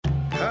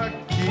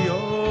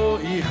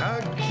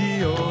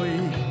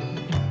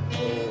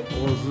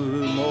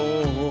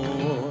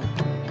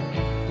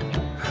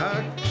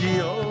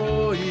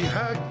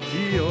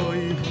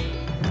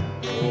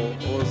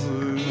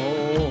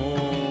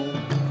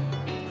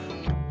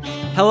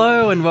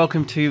Hello and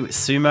welcome to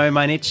Sumo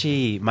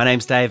Mainichi. My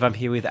name's Dave, I'm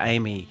here with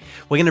Amy.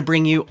 We're going to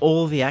bring you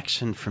all the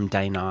action from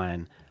day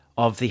 9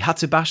 of the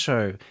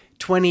Basho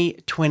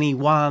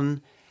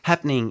 2021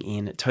 happening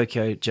in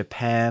Tokyo,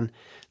 Japan.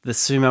 The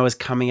sumo is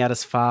coming at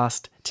us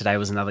fast. Today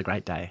was another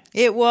great day.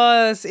 It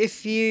was.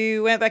 If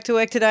you went back to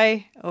work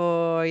today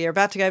or you're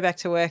about to go back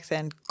to work,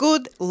 then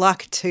good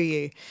luck to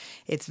you.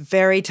 It's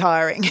very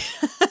tiring.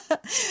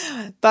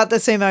 But the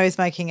sumo is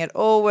making it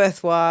all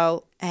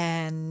worthwhile,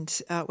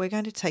 and we're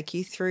going to take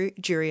you through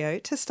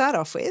Juryo to start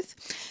off with.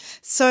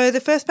 So the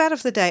first part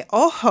of the day,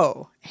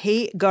 Oho,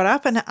 he got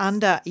up and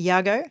under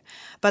Yago,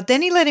 but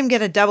then he let him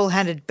get a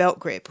double-handed belt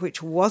grip,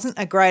 which wasn't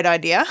a great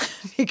idea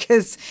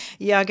because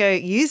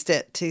Yago used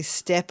it to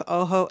step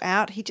Oho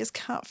out. He just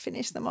can't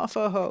finish them off,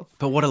 Oho.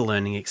 But what a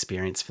learning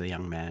experience for the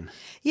young man.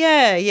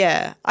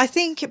 Yeah. I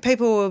think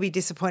people will be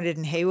disappointed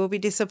and he will be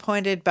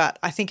disappointed, but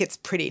I think it's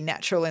pretty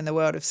natural in the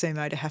world of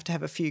sumo to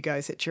have a few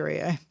goes at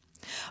Juryo.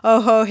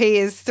 Oho, he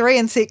is 3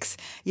 and 6,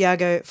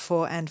 Yago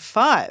 4 and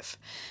 5.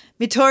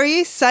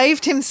 Mitoryu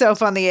saved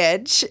himself on the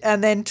edge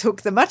and then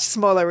took the much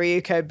smaller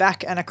Ryuko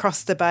back and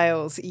across the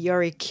bales,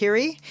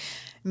 Yorikiri.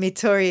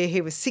 Mitoryu,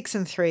 he was 6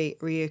 and 3,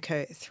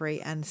 Ryuko 3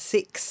 and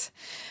 6.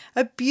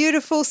 A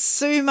beautiful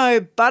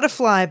sumo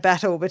butterfly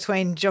battle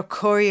between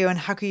Jokoryu and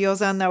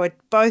Hakuyozan. They were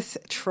both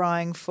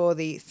trying for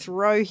the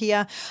throw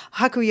here.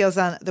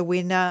 Hakuyozan, the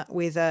winner,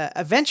 with a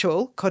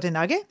eventual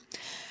kotenage.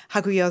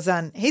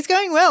 Hakuyozan, he's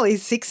going well.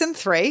 He's 6 and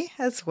 3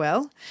 as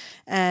well.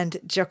 And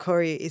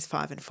Jokoryu is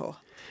 5 and 4.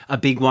 A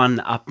big one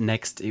up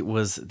next, it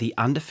was the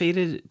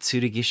undefeated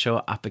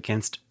Tsurugisho up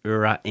against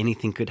Ura.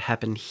 Anything could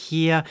happen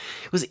here.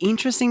 It was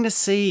interesting to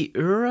see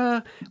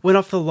Ura went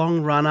off the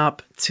long run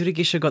up.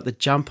 Tsurugisho got the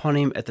jump on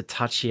him at the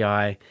touchy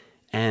eye,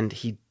 and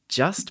he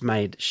just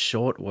made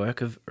short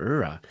work of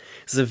Ura.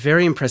 It was a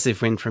very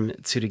impressive win from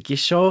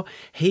Tsurugisho.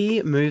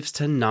 He moves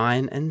to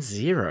 9 and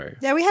 0.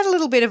 Yeah, we had a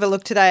little bit of a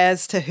look today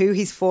as to who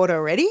he's fought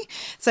already.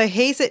 So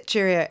he's at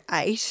Juryo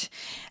 8,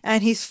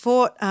 and he's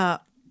fought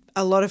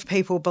a lot of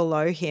people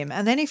below him.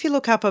 And then if you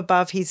look up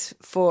above, he's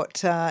fought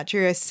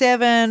Juryo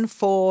 7,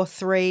 4,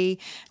 3,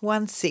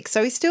 1, 6.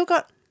 So he's still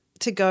got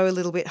to go a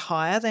little bit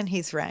higher than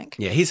his rank.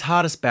 Yeah, his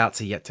hardest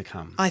bouts are yet to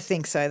come. I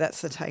think so.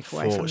 That's the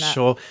takeaway from that. For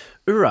sure.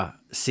 Ura,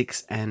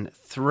 6 and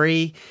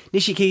 3.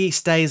 Nishikigi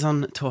stays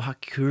on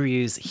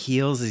Tohakuryu's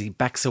heels as he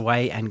backs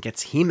away and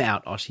gets him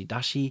out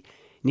Oshidashi.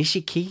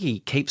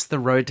 Nishikigi keeps the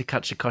road to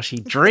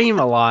Kachikoshi dream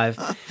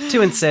alive.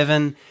 2 and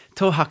 7.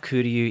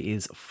 Tohakuryu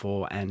is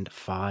 4 and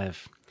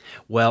 5.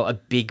 Well, a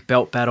big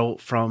belt battle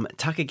from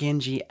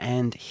Takagenji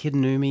and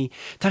Hidenumi.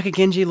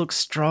 Takagenji looks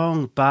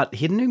strong, but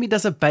Hidenumi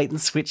does a bait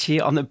and switch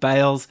here on the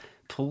bales,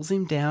 pulls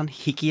him down,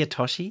 Hiki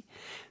Atoshi.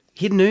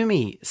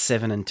 Hidenumi,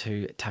 7 and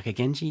 2.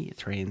 Takagenji,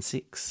 3 and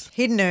 6.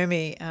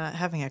 Hidenumi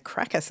having a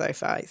cracker so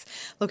far. He's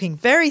looking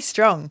very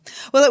strong.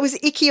 Well, it was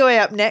Ikioi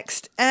up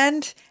next,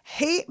 and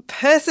he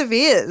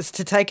perseveres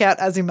to take out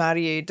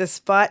Azumaryu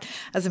despite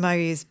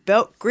Azumaryu's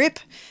belt grip.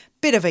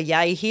 Bit of a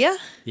yay here.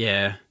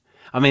 Yeah.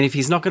 I mean, if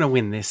he's not going to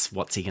win this,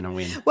 what's he going to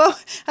win? Well,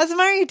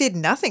 Azumaryu did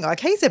nothing.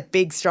 Like, he's a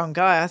big, strong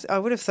guy. I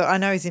would have thought, I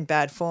know he's in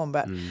bad form,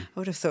 but I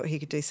would have thought he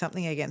could do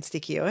something against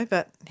Ikioi,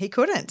 but he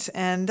couldn't.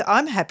 And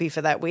I'm happy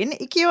for that win.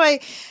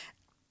 Ikioi,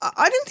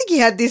 I didn't think he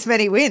had this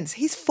many wins.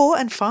 He's 4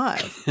 and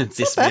 5.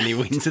 This many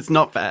wins. It's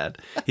not bad.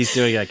 He's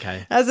doing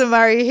okay.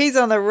 Azumaryu, he's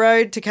on the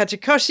road to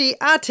Kachikoshi.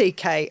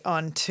 RTK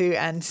on 2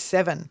 and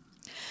 7.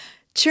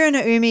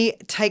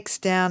 Chirinoumi takes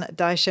down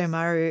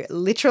Daishomaru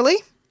literally,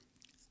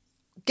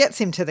 gets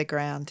him to the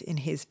ground in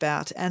his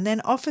bout, and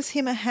then offers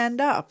him a hand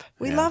up.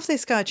 We love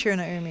this guy,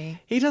 Chirinoumi.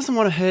 He doesn't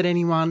want to hurt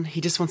anyone.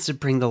 He just wants to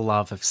bring the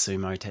love of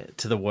sumo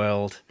to the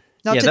world.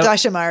 Not to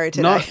Daishomaru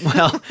today.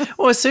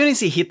 Well, as soon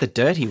as he hit the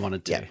dirt, he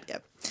wanted to.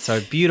 Yep.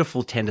 So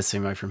beautiful, tender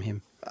sumo from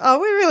him. Oh,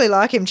 we really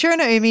like him.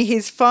 Chirinoumi,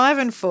 he's 5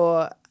 and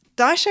 4.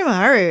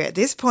 Daishomaru, at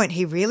this point,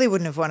 he really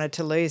wouldn't have wanted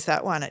to lose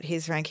that one at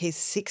his rank. He's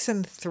 6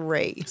 and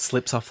 3.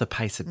 Slips off the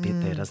pace a bit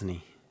there, doesn't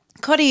he?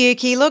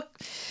 Koriyuki, look,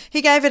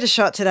 he gave it a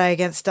shot today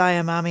against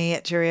Dayamami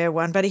at Juryo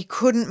 1, but he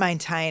couldn't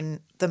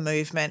maintain the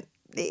movement.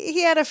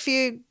 He had a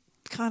few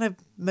kind of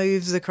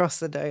moves across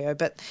the doyo,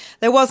 but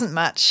there wasn't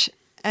much,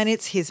 and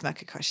it's his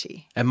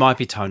Makukoshi. It might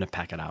be time to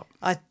pack it up.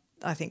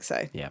 I think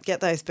so. Yeah. Get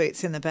those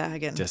boots in the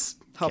bag and just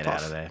hop get off.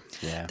 out of there.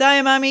 Yeah.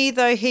 Dayamami,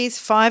 though, he's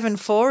 5 and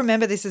 4.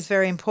 Remember, this is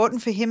very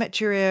important for him at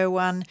Juryo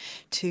 1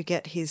 to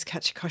get his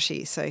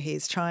Kachikoshi, so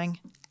he's trying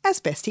as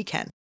best he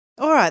can.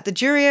 All right, the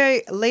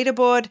Juryo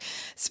leaderboard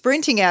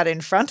sprinting out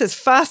in front as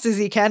fast as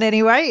he can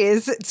anyway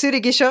is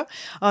Tsurugisho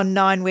on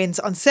 9 wins.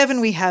 On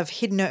 7 we have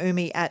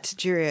Hidenoumi at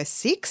Juryo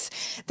 6.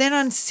 Then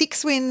on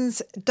 6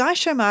 wins,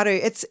 Daishomaru.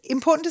 It's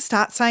important to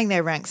start saying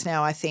their ranks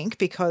now, I think,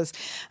 because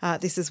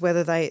this is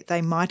whether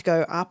they might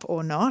go up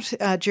or not.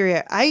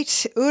 Juryo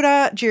 8,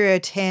 Ura, Juryo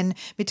 10,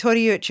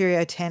 Mitoryu at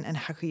Juryo 10 and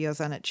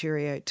Hakuyozan at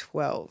Juryo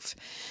 12.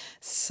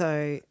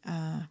 So...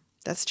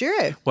 that's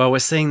Juryo. Well, we're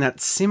seeing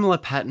that similar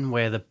pattern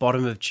where the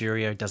bottom of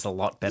Juryo does a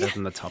lot better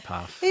than the top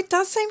half. It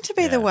does seem to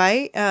be the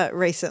way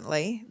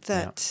recently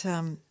that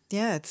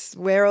Yeah, it's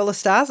where all the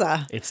stars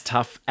are. It's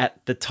tough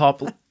at the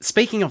top.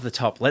 Speaking of the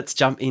top, let's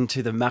jump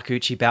into the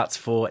Makuuchi bouts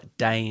for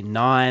day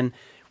 9.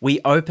 We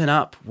open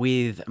up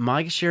with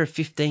Maegashira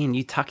 15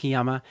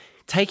 Yutakayama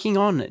taking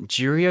on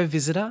Juryo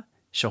visitor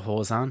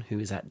Shohozan, who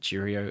is at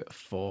Juryo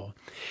 4.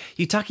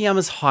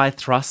 Yutakayama's high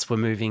thrusts were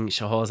moving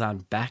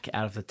Shohozan back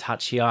out of the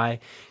tachiai.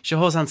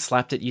 Shohozan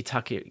slapped at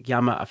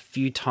Yutakayama a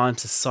few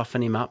times to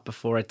soften him up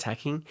before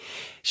attacking.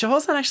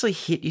 Shohozan actually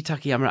hit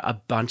Yutakayama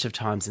a bunch of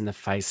times in the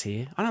face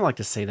here. I don't like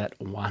to see that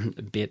one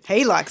bit.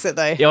 He likes it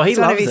though. Yeah, he it's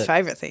one of loves his it.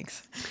 favourite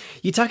things.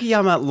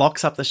 Yutakayama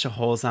locks up the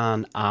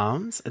Shohozan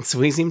arms and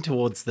swings him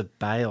towards the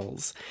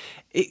bales.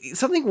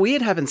 Something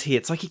weird happens here.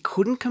 It's like he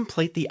couldn't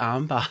complete the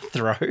armbar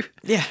throw.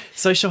 Yeah.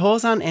 So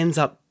Shohozan ends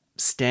up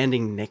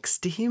standing next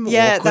to him.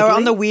 Yeah, they were on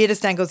awkwardly. the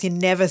weirdest angles you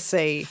never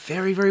see.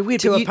 Very, very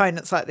weird. Two But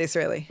opponents like this,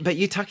 really. But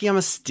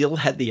Yutakayama still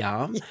had the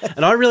arm. Yes.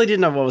 And I really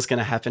didn't know what was going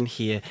to happen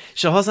here.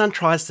 Shohozan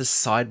tries to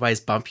sideways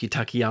bump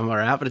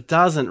Yutakayama out, but it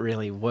doesn't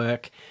really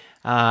work.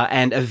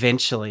 And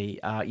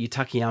eventually,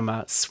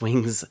 Yutakayama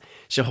swings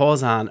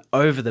Shohozan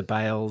over the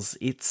bales.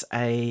 It's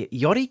a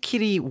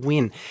Yorikiri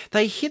win.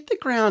 They hit the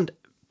ground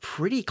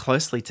pretty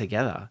closely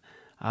together,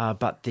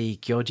 but the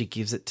Gyoji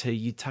gives it to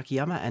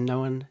Yutakayama and no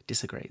one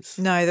disagrees.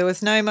 No, there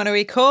was no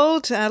Monoi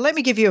called. Let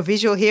me give you a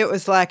visual here. It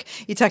was like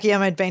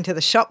Yutakayama had been to the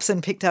shops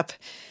and picked up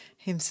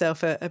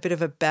himself a bit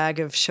of a bag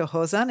of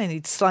Shohozan and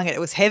he'd slung it.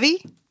 It was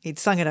heavy. He'd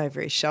slung it over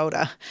his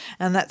shoulder.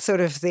 And that's sort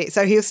of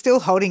so he was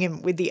still holding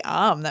him with the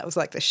arm. That was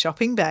like the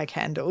shopping bag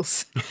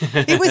handles.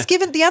 It was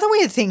given, the other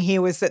weird thing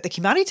here was that the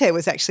Kimarite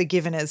was actually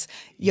given as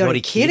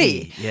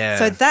Yorikiri. Yeah.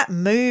 So that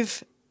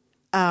move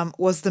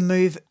was the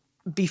move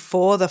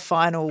before the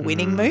final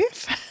winning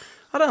move.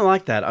 I don't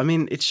like that. I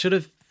mean, it should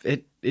have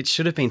been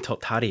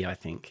Totari, I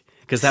think,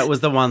 because that was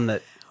the one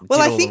that. Well,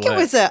 did I all think the it work.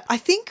 was I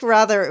think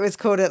rather it was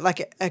called a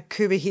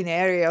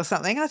kubahineri or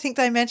something. I think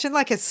they mentioned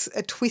like a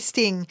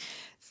twisting.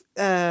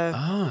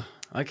 Oh,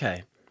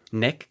 okay.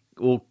 Neck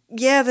or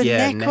Yeah, the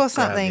neck neck or grab,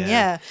 something. yeah.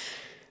 Yeah.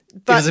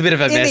 But was a bit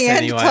of a in mess the end,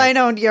 anyway. plain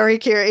old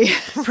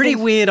Yorikiri. Pretty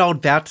weird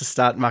old bout to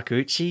start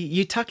Makuuchi.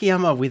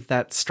 Yutakayama with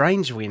that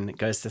strange win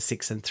goes to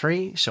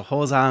 6-3.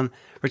 Shohozan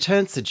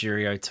returns to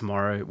Juryo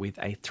tomorrow with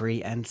a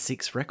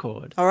 3-6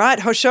 record. All right,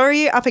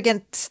 Hoshoryu up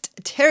against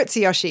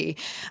Terutsuyoshi.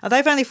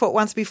 They've only fought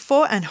once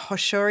before, and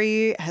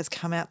Hoshoryu has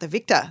come out the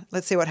victor.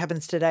 Let's see what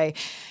happens today.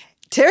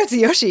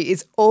 Terutsuyoshi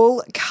is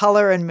all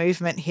colour and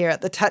movement here. At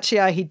the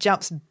tachiai, he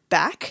jumps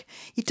back.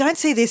 You don't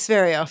see this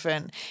very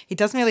often. He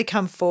doesn't really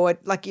come forward.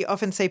 Like you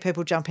often see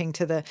people jumping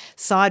to the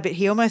side, but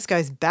he almost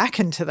goes back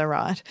and to the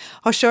right.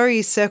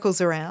 Hoshoryu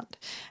circles around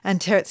and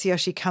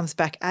Terutsuyoshi comes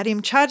back at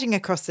him, charging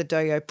across the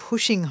doyo,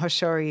 pushing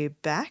Hoshoryu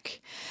back.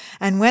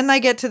 And when they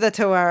get to the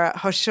Tawara,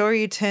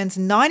 Hoshoryu turns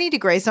 90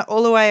 degrees, not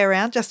all the way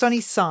around, just on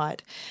his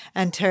side.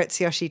 And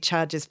Terutsuyoshi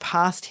charges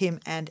past him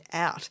and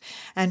out.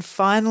 And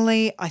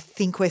finally, I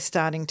think we're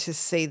starting to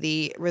see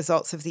the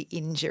results of the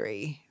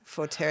injury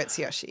for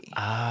Terutsuyoshi.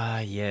 Ah,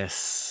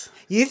 yes.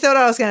 You thought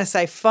I was going to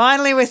say,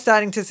 finally we're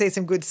starting to see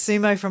some good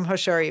sumo from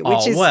Hoshoryu,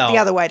 which is the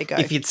other way to go.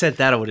 If you'd said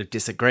that, I would have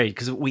disagreed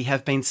because we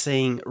have been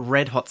seeing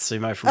red-hot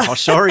sumo from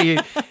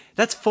Hoshoryu.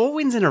 That's 4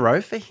 wins in a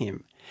row for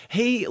him.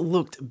 He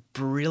looked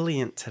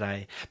brilliant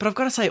today. But I've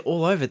got to say,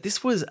 all over,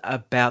 this was a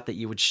bout that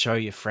you would show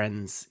your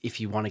friends if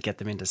you want to get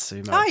them into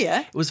sumo. Oh,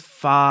 yeah. It was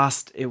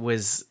fast. A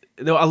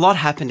lot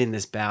happened in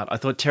this bout. I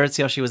thought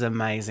Terutsuyoshi was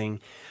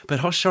amazing. But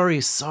Hoshoryu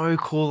is so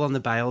cool on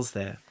the bales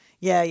there.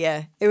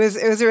 Yeah. It was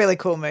a really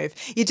cool move.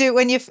 You do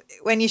when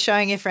you're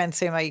showing your friends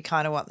sumo, you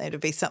kind of want there to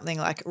be something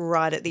like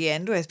right at the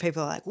end where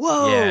people are like,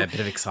 whoa. Yeah, a bit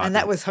of excitement. And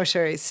that was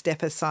Hoshoryu's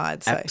step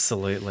aside. So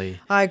Absolutely.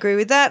 I agree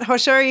with that.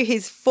 Hoshoryu,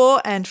 he's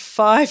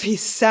 4-5. He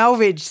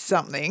salvaged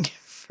something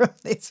from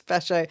this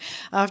basho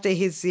after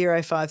his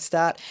 0-5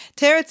 start.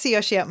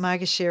 Terutsuyoshi at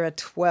Maegashira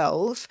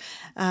 12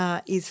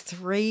 is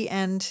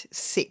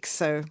 3-6.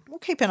 So we'll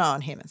keep an eye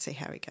on him and see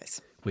how he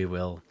goes. We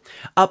will.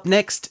 Up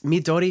next,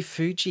 Midori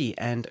Fuji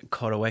and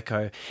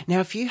Koroeko.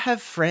 Now, if you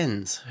have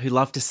friends who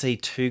love to see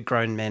 2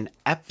 grown men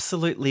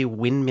absolutely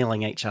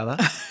windmilling each other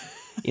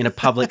in a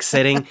public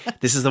setting,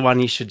 this is the one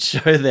you should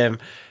show them.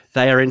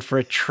 They are in for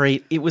a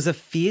treat. It was a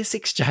fierce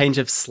exchange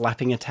of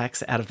slapping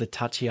attacks out of the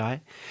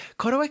tachiai.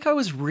 Koroeko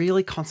was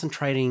really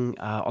concentrating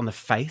on the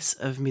face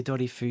of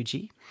Midori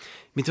Fuji.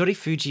 Midori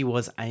Fuji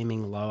was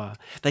aiming lower.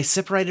 They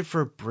separated for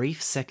a brief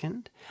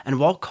second, and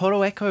while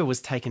Koroeko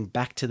was taken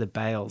back to the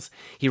bales,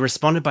 he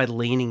responded by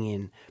leaning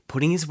in,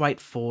 putting his weight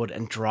forward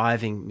and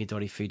driving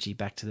Midori Fuji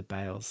back to the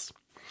bales.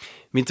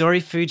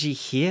 Midori Fuji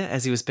here,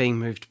 as he was being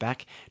moved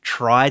back,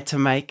 tried to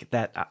make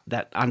that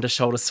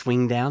under-shoulder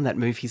swing down, that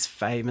move he's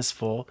famous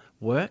for,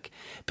 work,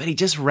 but he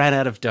just ran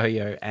out of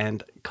doyo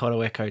and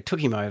Koroeko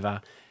took him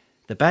over.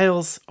 The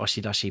bales,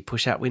 Oshidashi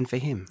push-out win for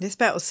him. This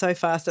bout was so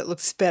fast it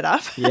looked sped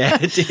up. Yeah,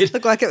 it did.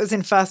 Looked like it was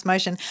in fast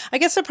motion. I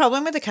guess the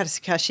problem with the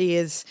Katsukashi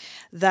is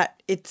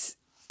that it's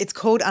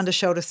called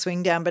under-shoulder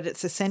swing down, but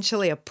it's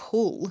essentially a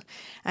pull.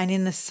 And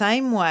in the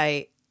same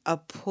way, a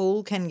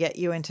pull can get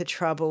you into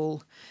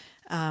trouble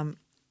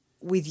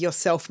with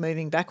yourself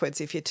moving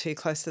backwards if you're too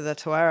close to the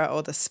Tawara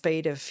or the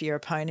speed of your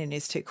opponent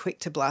is too quick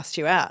to blast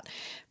you out.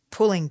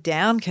 Pulling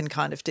down can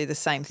kind of do the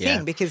same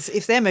thing because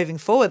if they're moving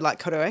forward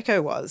like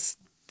Kotoeko was,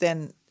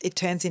 then it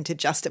turns into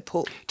just a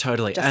pull.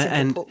 Totally.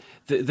 And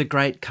the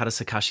great kata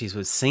sakashis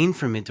we've seen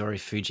from Midori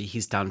Fuji,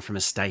 he's done from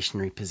a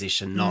stationary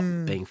position,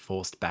 not being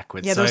forced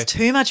backwards. Yeah, there was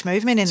too much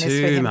movement in this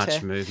for him. Too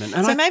much movement.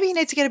 And so maybe he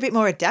needs to get a bit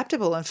more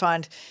adaptable and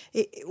find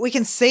we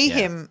can see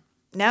him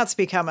now. It's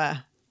become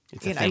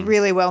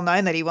really well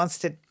known that he wants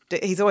to.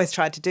 He's always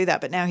tried to do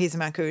that, but now he's a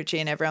makuuchi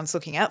and everyone's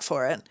looking out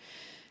for it.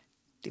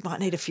 He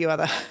might need a few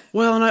other.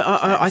 Well, and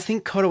I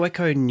think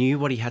Kotoeko knew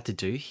what he had to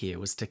do here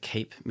was to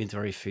keep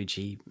Midori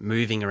Fuji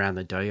moving around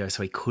the dojo,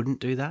 so he couldn't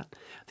do that.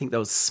 I think that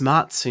was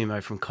smart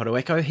sumo from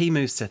Kotoeko. He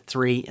moves to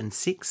 3 and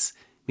 6.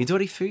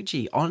 Midori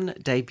Fuji on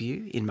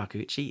debut in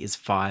makuuchi is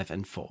 5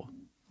 and 4.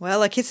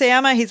 Well,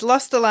 Akiseyama, he's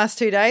lost the last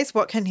 2 days.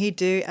 What can he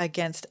do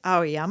against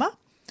Aoyama?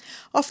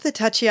 Off the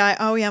tachiai,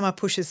 Aoyama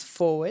pushes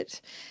forward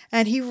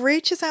and he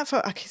reaches out for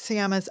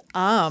Akiseyama's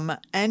arm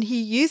and he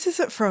uses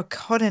it for a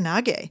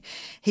kodanage.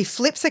 He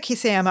flips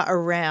Akiseyama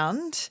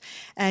around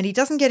and he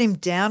doesn't get him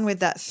down with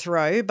that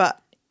throw,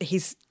 but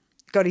he's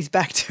got his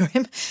back to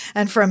him.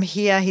 And from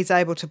here, he's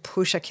able to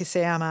push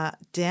Akiseyama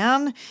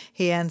down.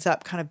 He ends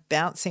up kind of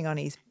bouncing on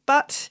his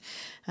butt.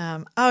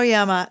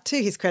 Aoyama,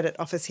 to his credit,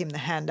 offers him the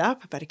hand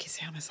up, but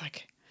Akiseyama's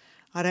like,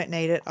 I don't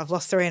need it. I've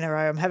lost 3 in a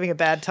row. I'm having a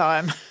bad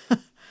time.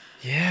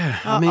 Yeah.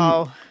 I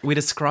mean, we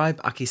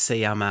describe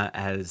Akiseyama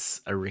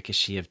as a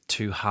rikishi of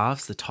 2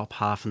 halves, the top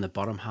half and the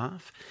bottom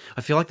half.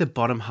 I feel like the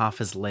bottom half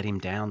has let him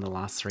down the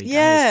last 3 days.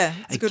 Yeah,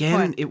 that's a good point.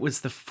 Again, it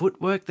was the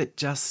footwork that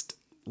just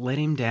let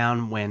him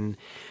down when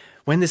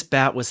this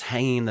bout was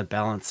hanging in the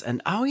balance.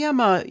 And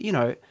Aoyama,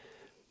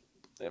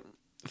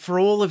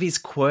 for all of his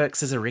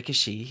quirks as a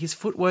rikishi, his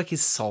footwork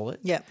is solid.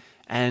 Yeah.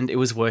 And it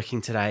was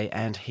working today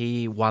and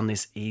he won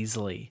this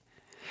easily.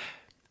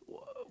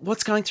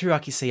 What's going through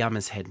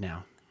Akiseyama's head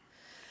now?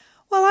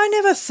 Well, I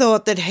never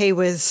thought that he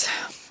was,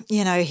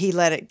 he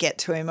let it get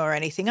to him or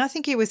anything. I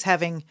think he was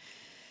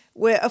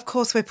of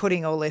course we're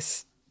putting all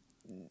this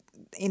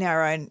in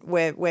our own,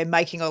 we're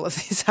making all of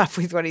this up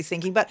with what he's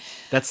thinking. But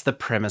that's the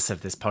premise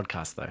of this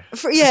podcast, though.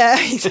 Yeah,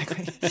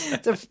 exactly.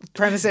 The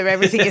premise of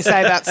everything you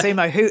say about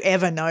sumo,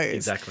 whoever knows.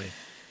 Exactly.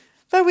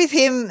 But with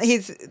him,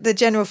 the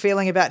general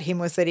feeling about him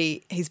was that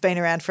he's been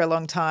around for a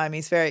long time.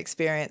 He's very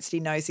experienced. He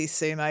knows his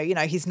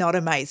sumo. He's not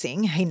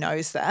amazing. He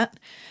knows that.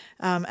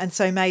 And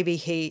so maybe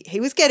he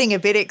was getting a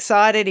bit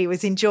excited. He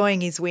was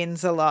enjoying his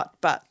wins a lot,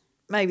 but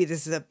maybe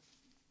this is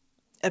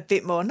a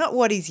bit more, not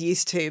what he's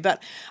used to,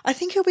 but I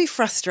think he'll be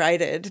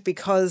frustrated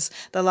because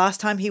the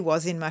last time he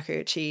was in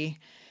makuuchi,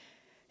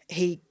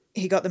 he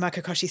got the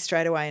makukoshi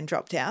straight away and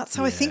dropped out.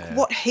 So I think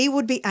what he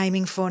would be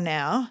aiming for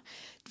now,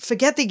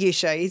 forget the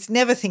yusho, he's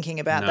never thinking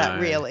about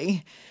that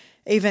really,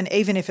 even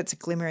if it's a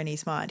glimmer in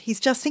his mind. He's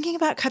just thinking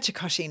about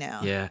kachikoshi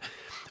now. Yeah,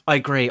 I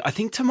agree. I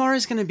think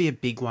tomorrow's going to be a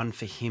big one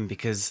for him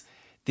because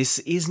this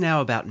is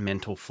now about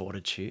mental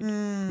fortitude.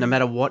 No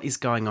matter what is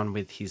going on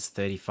with his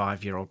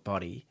 35-year-old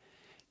body,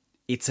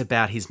 it's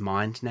about his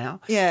mind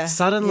now. Yeah.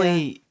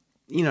 Suddenly,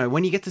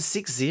 when you get to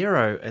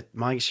 6-0 at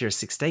Maegashira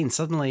 16,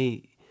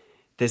 suddenly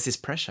there's this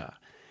pressure.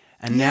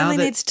 And he only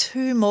needs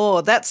 2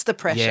 more. That's the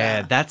pressure.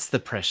 Yeah, that's the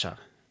pressure.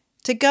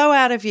 To go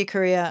out of your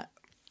career,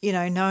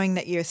 knowing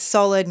that you're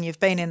solid and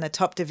you've been in the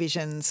top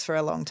divisions for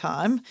a long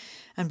time,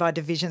 and by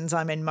divisions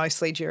I mean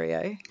mostly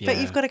Juryo, but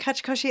you've got a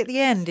kachikoshi at the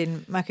end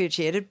in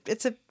makuuchi.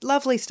 It's a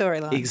lovely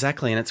storyline.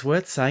 Exactly, and it's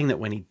worth saying that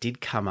when he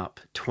did come up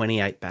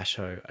 28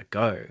 basho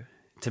ago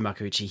to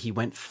makuuchi, he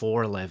went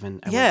 4-11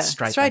 and went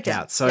straight back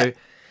out. So,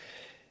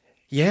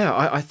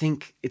 I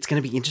think it's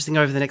going to be interesting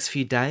over the next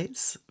few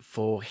days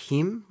for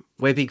him.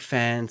 We're big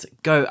fans.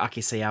 Go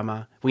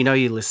Akiseyama. We know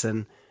you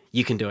listen.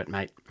 You can do it,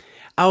 mate.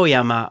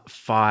 Aoyama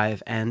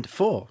 5 and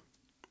 4.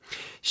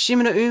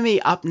 Shimano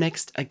Umi up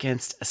next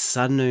against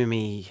Sudden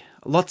Umi.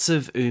 Lots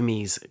of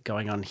Umis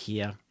going on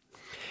here.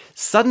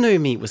 Sudden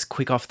Umi was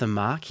quick off the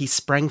mark. He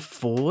sprang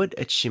forward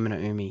at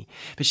Shimano Umi.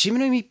 But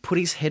Shimano Umi put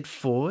his head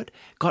forward,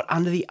 got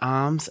under the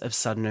arms of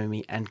Sudden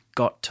Umi and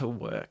got to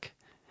work.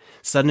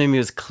 Sudden Umi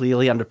was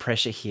clearly under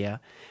pressure here.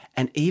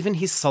 And even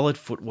his solid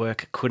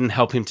footwork couldn't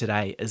help him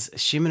today as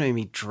Shimano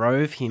Umi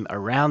drove him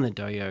around the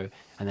dojo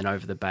and then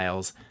over the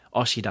bales.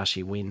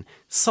 Oshidashi win.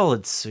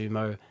 Solid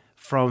sumo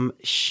from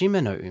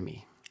Shimano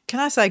Umi. Can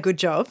I say good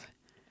job?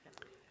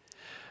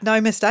 No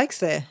mistakes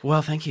there.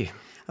 Well, thank you.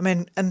 I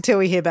mean, until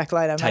we hear back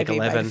later, Take maybe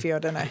 11. he made a few, I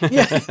don't know.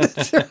 Yeah,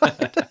 that's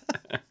right.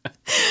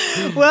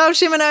 Well,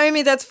 Shimano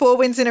Umi, that's 4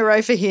 wins in a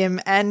row for him,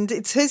 and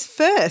it's his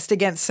first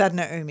against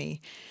Sadno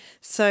Umi.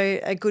 So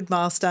a good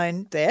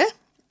milestone there.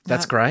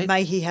 That's great.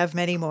 May he have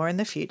many more in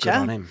the future. Good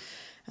on him.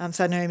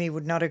 Sadno Umi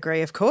would not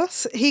agree, of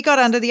course. He got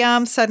under the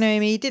arms. Sadno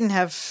Umi didn't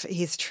have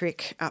his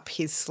trick up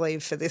his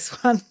sleeve for this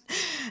one.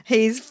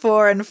 He's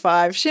 4 and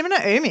 5.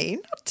 Shimano Umi,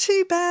 not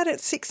too bad at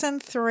 6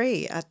 and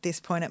 3 at this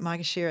point at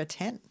Maegashira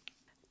 10.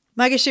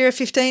 Maegashira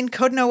 15,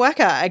 Kodno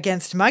Waka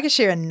against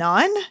Maegashira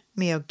 9,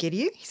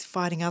 Miogiryu. He's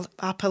fighting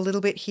up a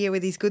little bit here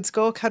with his good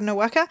score,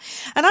 Kotonowaka.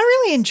 And I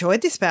really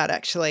enjoyed this bout,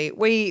 actually.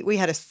 We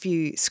had a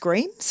few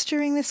screams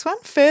during this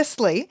one.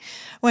 Firstly,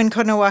 when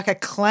Kotonowaka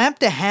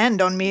clamped a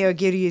hand on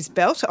Miogiryu's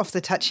belt off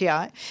the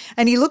tachiai,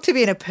 and he looked to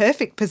be in a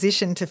perfect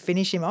position to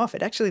finish him off.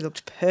 It actually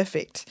looked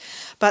perfect.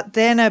 But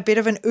then a bit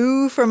of an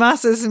ooh from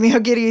us as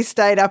Miogiryu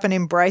stayed up and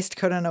embraced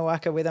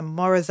Kotonowaka with a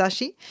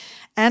morozashi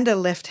and a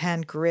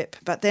left-hand grip.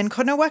 But then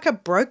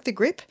Kotonowaka broke the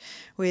grip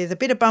with a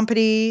bit of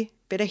bumpety,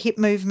 bit of hip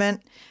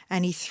movement,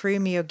 and he threw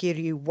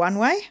Miogiryu one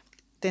way,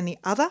 then the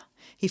other.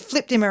 He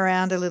flipped him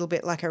around a little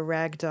bit like a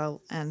rag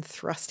doll and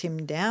thrust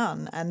him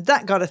down. And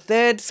that got a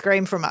third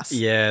scream from us.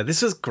 Yeah,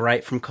 this was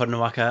great from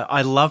Kotonowaka.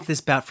 I love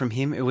this bout from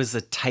him. It was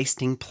a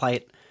tasting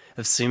plate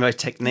of sumo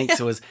techniques.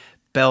 It was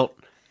belt,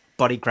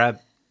 body grab,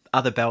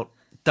 other belt,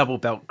 double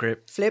belt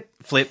grip. Flip.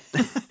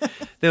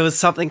 There was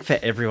something for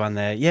everyone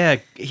there. Yeah,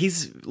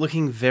 he's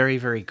looking very,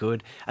 very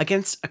good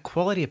against a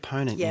quality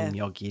opponent in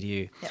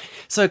Miogiryu. Yep.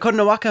 So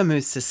Kotonowaka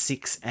moves to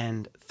 6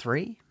 and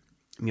 3,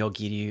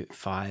 Miogiryu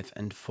 5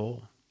 and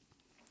 4.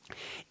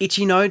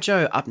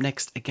 Ichinojo up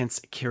next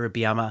against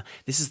Kiribayama.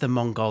 This is the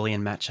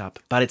Mongolian matchup,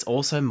 but it's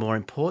also, more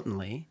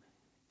importantly,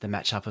 the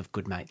matchup of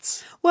good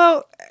mates.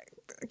 Well,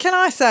 can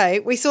I say,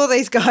 we saw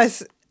these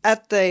guys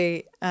at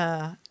the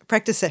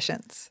practice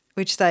sessions,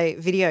 which they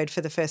videoed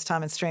for the first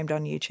time and streamed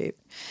on YouTube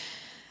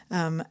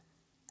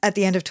at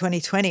the end of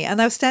 2020. And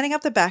they were standing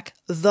up the back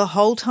the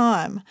whole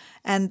time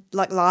and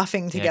like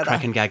laughing together. Yeah,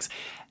 cracking gags.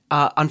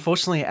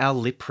 Unfortunately, our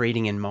lip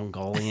reading in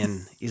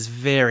Mongolian is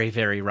very,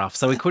 very rough.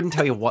 So we couldn't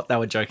tell you what they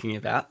were joking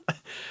about.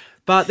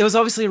 But there was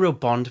obviously a real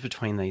bond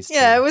between these two.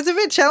 Yeah, it was a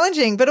bit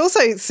challenging, but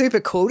also super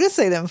cool to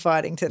see them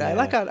fighting today. Yeah.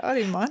 Like, I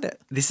didn't mind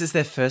it. This is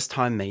their first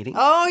time meeting.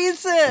 Oh,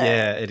 is it?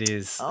 Yeah, it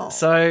is. Oh.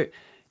 So,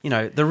 you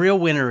know, the real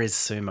winner is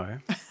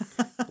Sumo.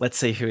 Let's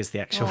see who is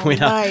the actual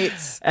winner.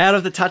 Mate. Out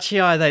of the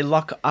tachiai, they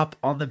lock up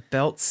on the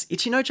belts.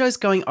 Ichinojo's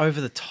going over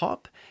the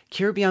top,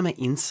 Kiribayama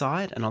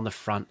inside and on the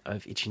front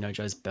of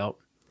Ichinojo's belt.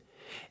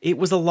 It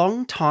was a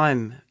long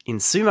time in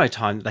sumo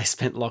time that they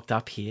spent locked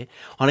up here.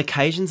 On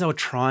occasions, they were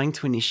trying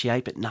to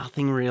initiate, but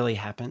nothing really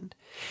happened.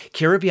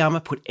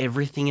 Kiribayama put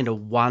everything into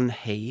one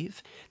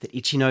heave that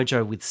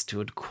Ichinojo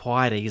withstood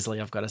quite easily,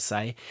 I've got to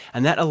say,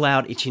 and that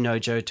allowed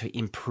Ichinojo to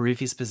improve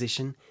his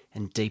position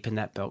and deepen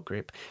that belt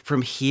grip.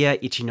 From here,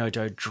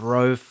 Ichinojo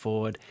drove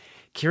forward.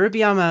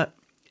 Kiribayama,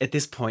 at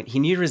this point, he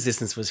knew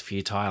resistance was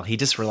futile. He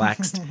just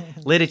relaxed,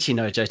 let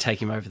Ichinojo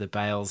take him over the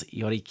bales.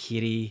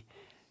 Yorikiri.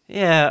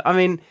 Yeah, I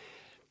mean,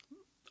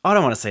 I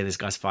don't want to see these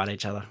guys fight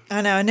each other.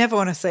 I know. I never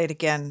want to see it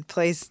again.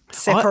 Please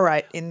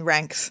separate in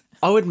ranks.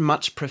 I would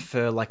much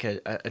prefer like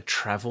a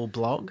travel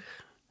blog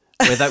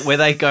where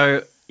they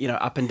go, you know,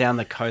 up and down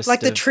the coast. Like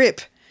the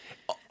trip.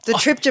 The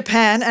trip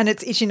Japan, and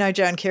it's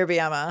Ichinojo and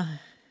Kiribayama.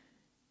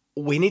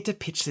 We need to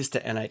pitch this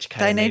to NHK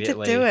They need to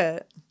do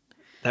it.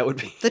 That would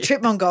be... The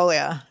trip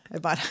Mongolia.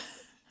 It might,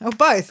 or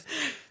both.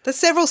 There's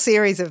several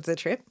series of the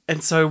trip.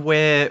 And so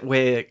where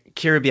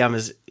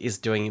Kiribayama is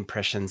doing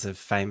impressions of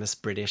famous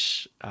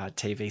British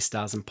TV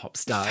stars and pop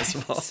stars.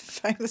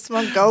 Famous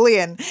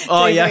Mongolian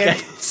TV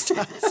and pop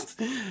stars.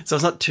 So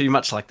it's not too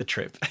much like the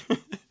trip.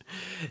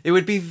 It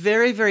would be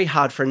very, very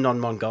hard for a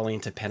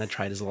non-Mongolian to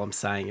penetrate, is all I'm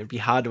saying. It would be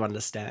hard to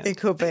understand. It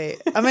could be.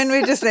 I mean,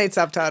 we just need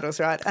subtitles,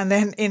 right? And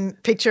then in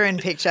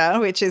picture-in-picture,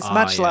 which is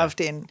much loved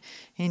in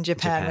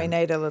Japan, we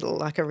need a little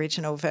like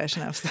original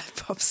version of the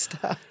pop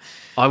star.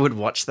 I would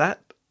watch that.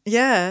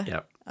 Yeah.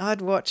 Yep.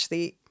 I'd watch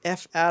the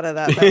F out of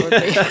that.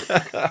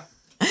 That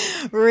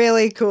would be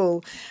really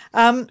cool.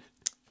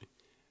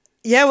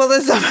 Yeah, well,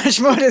 there's so much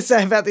more to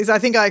say about this. I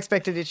think I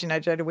expected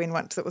Ichinojo to win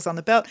once it was on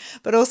the belt,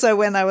 but also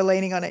when they were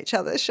leaning on each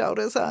other's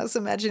shoulders, I was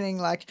imagining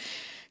like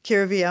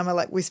Kiribayama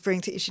like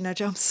whispering to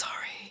Ichinojo, "I'm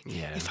sorry.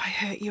 Yeah. If I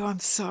hurt you, I'm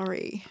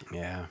sorry."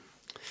 Yeah.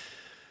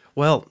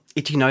 Well,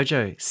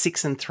 Ichinojo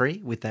 6 and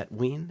 3 with that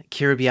win.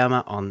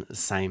 Kiribayama on the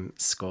same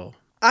score.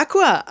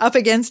 Aqua up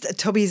against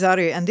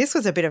Tobizaru, and this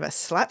was a bit of a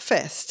slap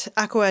fest.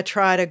 Aqua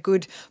tried a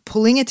good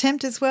pulling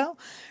attempt as well,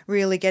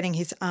 really getting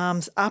his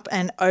arms up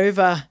and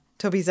over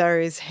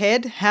Tobizaru's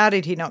head. How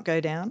did he not go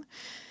down?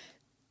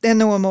 Then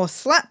there were more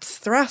slaps,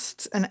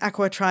 thrusts, and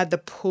Aqua tried the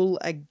pull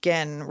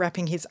again,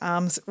 wrapping his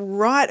arms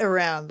right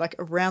around, like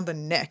around the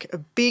neck. A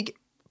big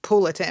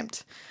pull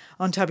attempt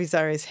on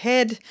Tobizaru's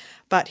head,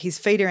 but his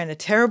feet are in a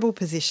terrible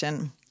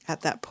position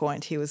at that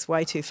point. He was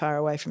way too far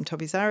away from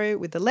Tobizaru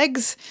with the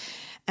legs,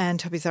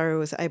 and Tobizaru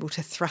was able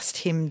to thrust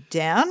him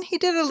down. He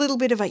did a little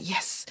bit of a,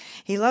 yes,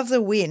 he loves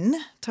a win,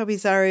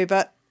 Tobizaru,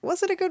 but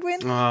was it a good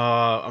win?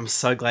 Oh, I'm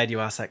so glad you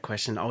asked that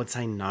question. I would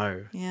say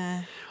no.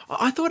 Yeah.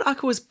 I thought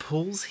Aqua's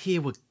pulls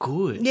here were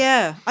good.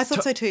 Yeah, I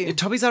thought so too.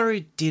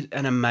 Tobizaru did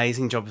an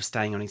amazing job of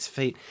staying on his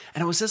feet.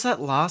 And it was just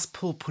that last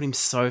pull put him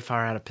so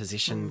far out of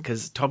position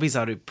because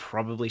Tobizaru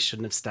probably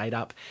shouldn't have stayed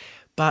up.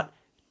 But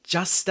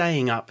just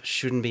staying up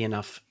shouldn't be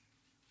enough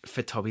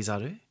for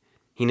Tobizaru.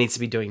 He needs to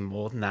be doing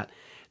more than that.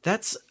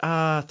 That's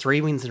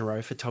 3 wins in a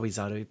row for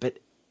Tobizaru, but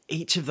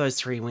each of those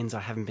 3 wins I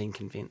haven't been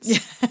convinced.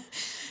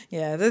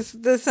 Yeah,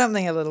 there's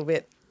something a little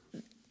bit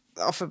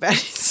off about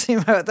his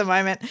sumo at the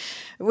moment.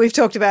 We've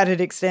talked about it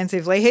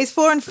extensively. He's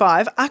 4 and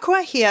 5.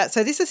 Aqua here,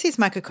 so this is his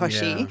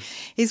Makukoshi. Yeah.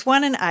 He's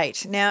 1 and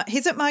 8. Now,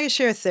 he's at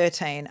Maegashira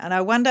 13, and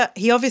I wonder,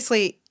 he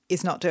obviously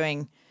is not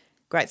doing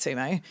great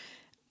sumo.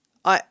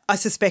 I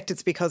suspect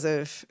it's because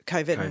of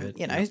COVID and,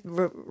 you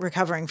know,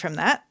 recovering from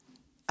that.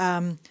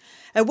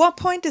 At what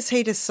point does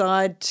he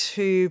decide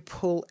to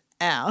pull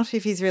out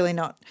if he's really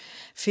not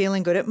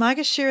feeling good? At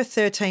Maegashira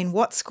 13,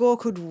 what score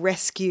could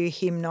rescue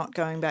him not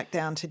going back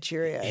down to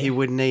Juryo? He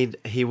would need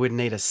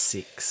a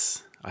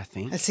 6, I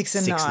think. A 6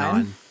 and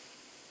 9.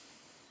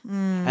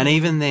 And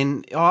even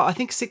then, I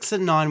think 6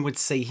 and 9 would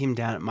see him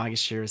down at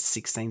Maegashira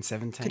 16,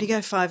 17. Could he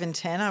go 5 and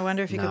 10? I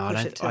wonder if he could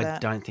push it to that. I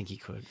don't think he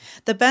could.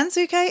 The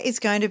Banzuke is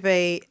going to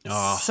be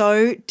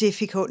so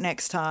difficult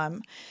next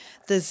time.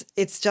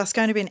 It's just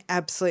going to be an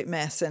absolute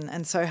mess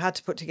and so hard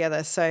to put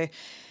together. So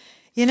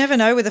you never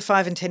know with a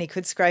 5 and 10 he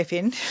could scrape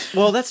in.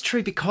 Well, that's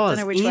true because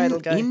Don't know which way it'll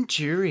go. in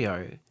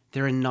Juryo,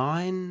 there are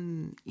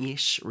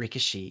 9-ish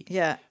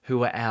Rikishi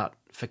who are out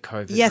for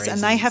COVID Yes,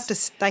 reasons. and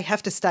they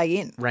have to stay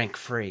in. Rank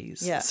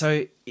freeze. Yeah.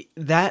 So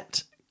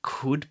that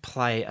could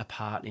play a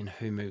part in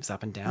who moves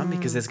up and down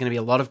because there's going to be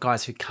a lot of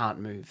guys who can't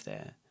move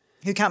there.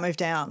 Who can't move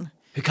down.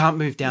 Who can't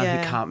move down,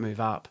 who can't move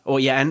up.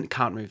 And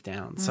can't move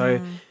down.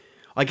 So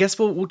I guess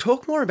we'll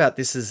talk more about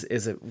this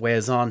as it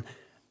wears on.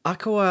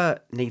 Akawa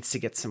needs to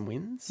get some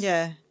wins.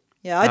 Yeah.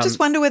 Yeah, I just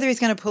wonder whether he's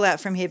going to pull out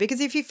from here because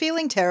if you're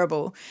feeling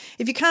terrible,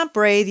 if you can't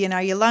breathe, you know,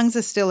 your lungs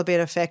are still a bit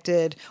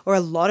affected or a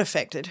lot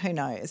affected, who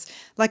knows?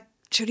 Like,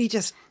 should he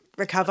just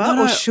recover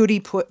or should he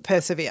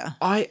persevere?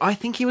 I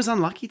think he was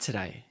unlucky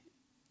today.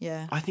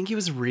 Yeah. I think he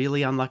was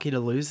really unlucky to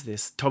lose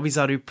this.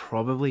 Tobizaru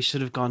probably should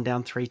have gone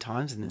down 3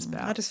 times in this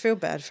bout. I just feel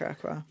bad for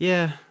Aqua.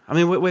 Yeah. I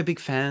mean, we're big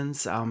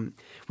fans.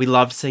 We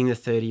loved seeing the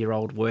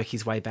 30-year-old work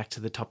his way back to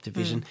the top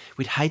division.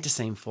 We'd hate to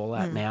see him fall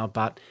out now,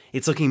 but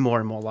it's looking more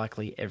and more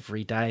likely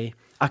every day.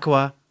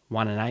 Aqua,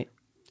 1 and 8.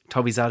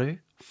 Tobizaru,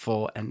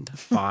 4 and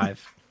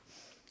 5.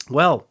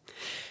 Well,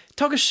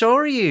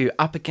 Tokushoryu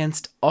up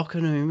against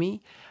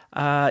Okanumi.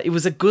 It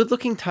was a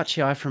good-looking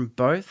touchy-eye from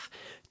both.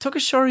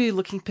 Tokushoryu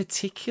looking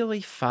particularly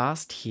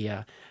fast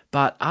here,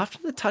 but after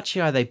the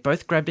touchy-eye, they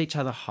both grabbed each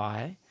other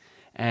high,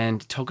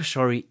 and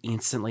Tokushoryu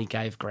instantly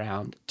gave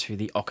ground to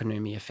the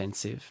Okanumi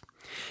offensive.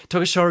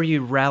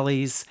 Tokushoryu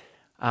rallies,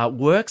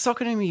 works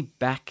Okanumi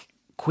back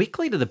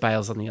quickly to the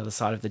bales on the other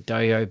side of the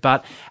doyo,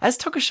 but as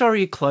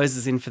Tokushoryu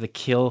closes in for the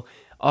kill,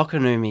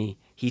 Okanumi,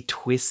 he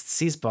twists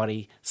his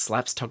body,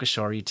 slaps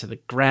Tokushoryu to the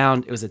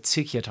ground. It was a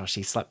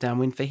Tsukiyotoshi slap-down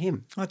win for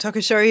him. Well,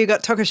 Tokushoryu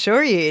got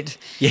Tokushoryu'd.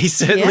 Yeah, he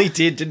certainly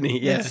did, didn't he?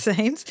 Yeah. It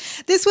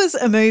seems. This was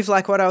a move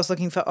like what I was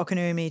looking for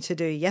Okanumi to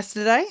do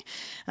yesterday,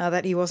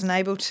 that he wasn't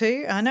able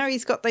to. I know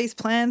he's got these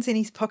plans in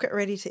his pocket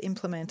ready to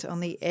implement on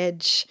the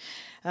edge.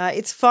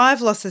 It's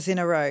 5 losses in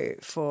a row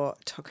for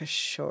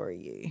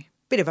Tokushoryu.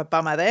 Bit of a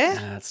bummer there.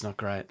 That's not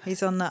great.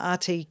 He's on the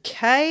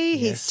RTK.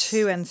 He's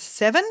 2 and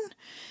 7.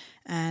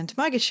 And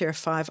Maegashira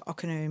 5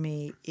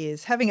 Okanumi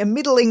is having a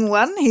middling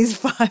one. He's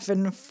 5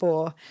 and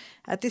 4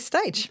 at this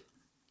stage.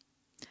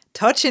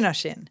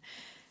 Tochinoshin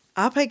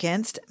up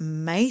against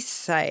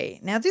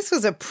Meisei. Now, this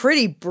was a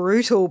pretty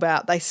brutal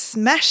bout. They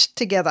smashed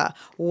together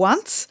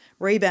once,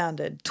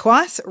 rebounded,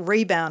 twice,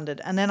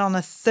 rebounded, and then on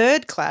a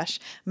third clash,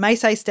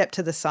 Meisei stepped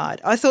to the side.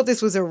 I thought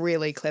this was a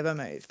really clever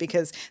move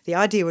because the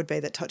idea would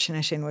be that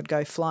Tochinoshin would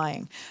go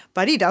flying,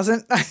 but he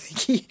doesn't. I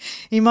think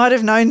he might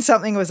have known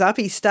something was up.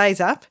 He stays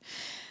up.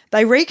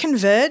 They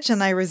reconverge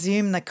and they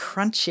resume the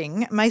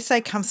crunching.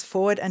 Meisei comes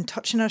forward and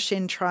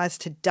Tochinoshin tries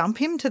to dump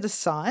him to the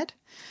side.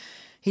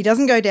 He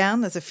doesn't go down.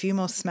 There's a few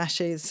more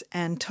smashes.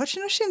 And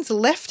Tochinoshin's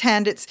left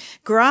hand, it's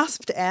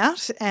grasped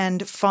out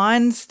and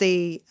finds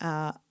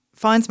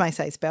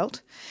Meisei's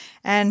belt.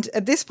 And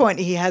at this point,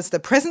 he has the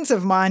presence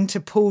of mind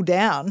to pull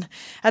down.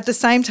 At the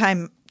same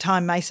time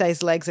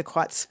Meisei's legs are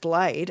quite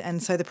splayed,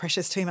 and so the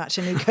pressure's too much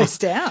and he goes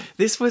down.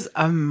 This was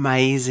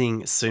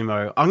amazing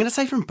sumo. I'm going to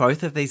say from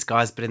both of these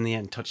guys, but in the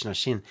end,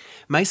 Tochinoshin.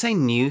 Meisei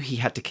knew he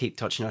had to keep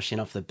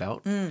Tochinoshin off the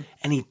belt, and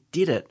he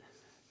did it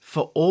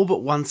for all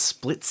but 1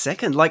 split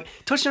second. Like,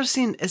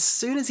 Tochinoshin, as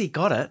soon as he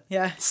got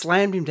it,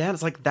 slammed him down.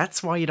 It's like,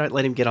 that's why you don't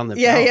let him get on the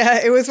belt.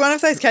 Yeah. It was one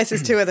of those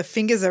cases too where the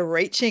fingers are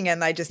reaching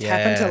and they just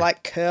happen to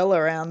like curl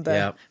around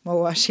the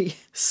mawashi.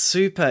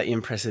 Super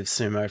impressive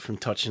sumo from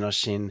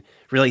Tochinoshin,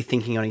 really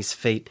thinking on his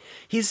feet.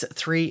 He's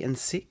 3 and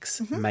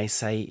 6.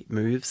 Meisei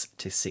moves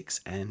to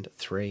 6 and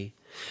 3.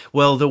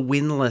 Well, the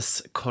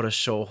winless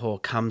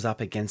Koroshoho comes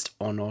up against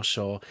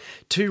Onosho.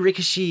 2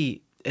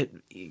 Rikishi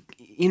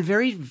in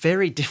very,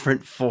 very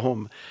different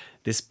form,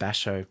 this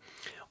basho.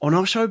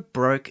 Onosho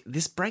broke.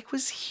 This break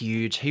was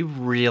huge. He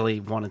really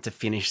wanted to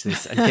finish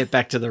this and get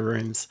back to the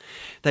rooms.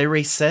 They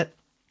reset.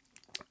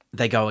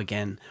 They go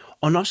again.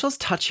 Onosho's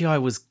touchy eye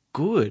was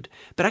good,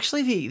 but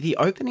actually the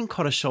opening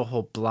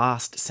Koroshoho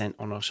blast sent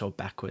Onosho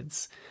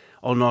backwards.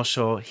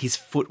 Onosho, his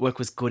footwork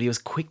was good. He was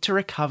quick to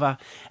recover,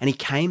 and he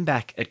came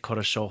back at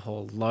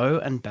Koroshoho low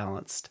and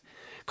balanced.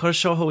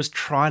 Kodashoho was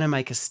trying to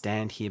make a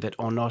stand here, but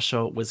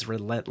Onosho was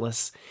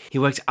relentless. He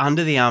worked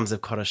under the arms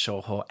of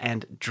Kodashoho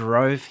and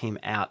drove him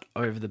out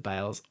over the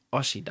bales.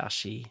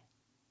 Oshidashi.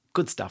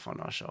 Good stuff,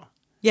 Onosho.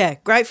 Yeah,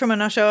 great from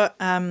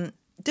Onosho.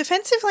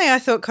 Defensively, I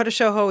thought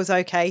Kodashoho was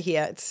okay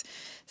here. It's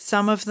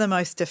some of the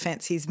most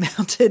defence he's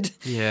mounted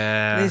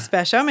this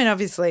basho. I mean,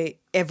 obviously,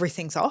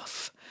 everything's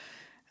off.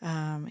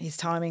 His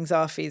timing's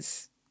off.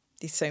 His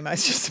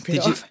sumo's just a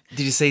bit off.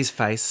 Did you see his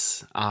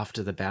face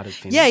after the bout had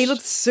finished? Yeah, he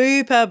looked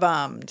super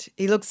bummed.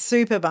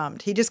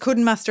 He just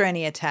couldn't muster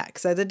any attack.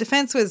 So the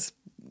defence was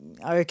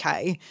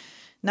okay.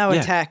 No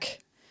attack.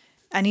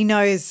 And he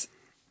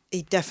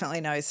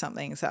definitely knows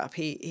something's up.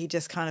 He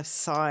just kind of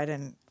sighed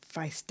and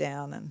faced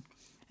down, and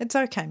it's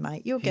okay,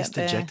 mate. You'll get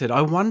there. He's dejected.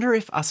 I wonder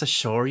if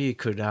Asashoryu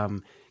could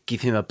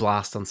give him a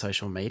blast on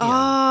social media.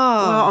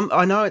 Oh. Well,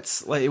 I know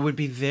it's like it would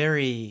be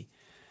very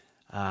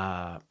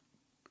out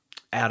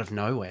of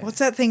nowhere. What's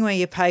that thing where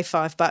you pay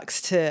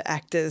 $5 to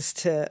actors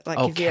to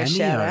give you a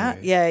shout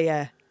out?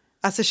 Yeah.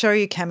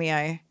 Asashoryu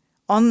cameo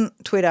on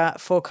Twitter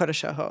for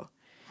Kodashoho.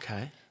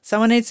 Okay.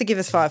 Someone needs to give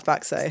us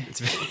 $5 though.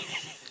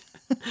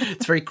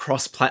 It's very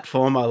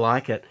cross-platform. I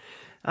like it.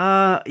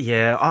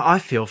 I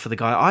feel for the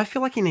guy. I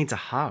feel like he needs a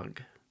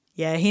hug.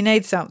 Yeah, he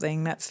needs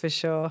something, that's for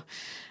sure.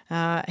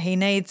 He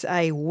needs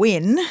a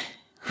win.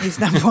 He's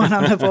number one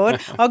on the board.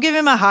 I'll give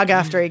him a hug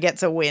after he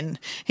gets a win.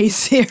 He's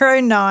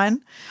 0-9.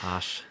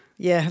 Harsh.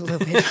 Yeah, a little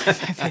bit.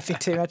 Maybe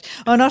too much.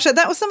 Onosho,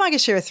 that was the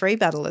Maegashira 3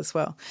 battle as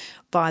well,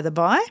 by the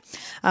by.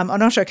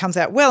 Onosho comes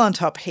out well on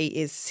top. He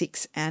is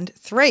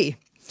 6-3.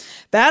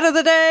 Bout of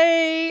the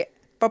day.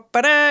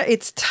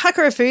 It's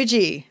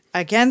Takarafuji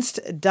against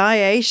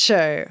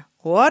Daieisho.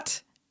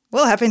 What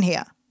will happen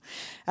here?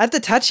 At the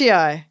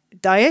Tachiai,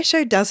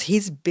 Daieisho does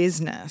his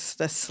business,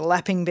 the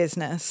slapping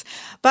business.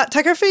 But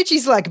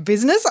Takarafuji's like,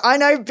 business? I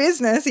know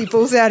business. He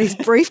pulls out his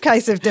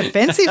briefcase of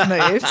defensive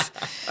moves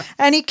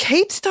and he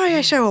keeps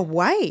Daieisho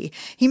away.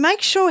 He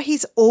makes sure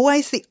he's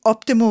always the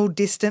optimal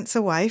distance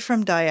away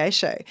from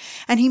Daieisho,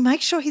 and he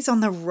makes sure he's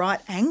on the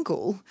right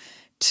angle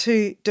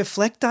to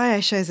deflect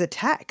Daieisho's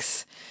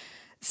attacks.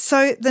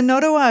 So the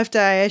Nodowa of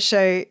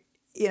Daieisho,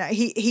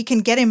 he can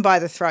get him by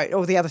the throat.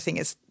 Or the other thing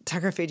is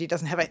Takarafuji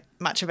doesn't have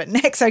much of a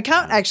neck, so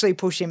can't actually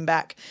push him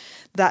back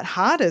that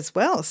hard as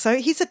well. So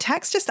his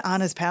attacks just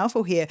aren't as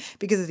powerful here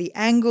because of the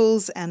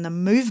angles and the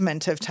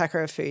movement of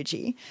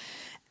Takarafuji.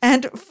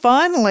 And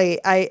finally,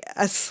 a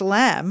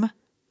slam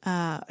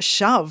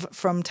shove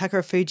from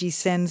Takarafuji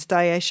sends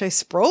Daieisho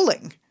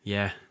sprawling.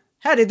 Yeah.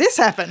 How did this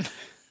happen?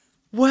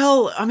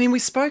 Well, I mean, we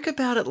spoke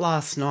about it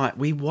last night.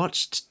 We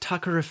watched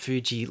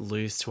Takarafuji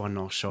lose to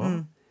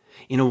Onosho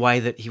in a way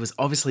that he was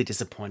obviously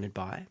disappointed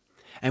by.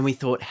 And we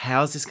thought,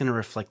 how's this going to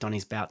reflect on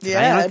his bout today?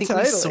 Yeah, and I think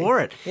we saw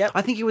it. Yep.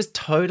 I think he was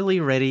totally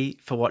ready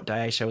for what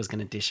Daieisho was going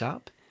to dish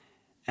up.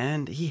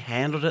 And he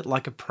handled it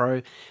like a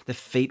pro. The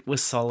feet were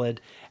solid.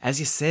 As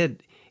you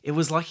said, it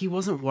was like he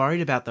wasn't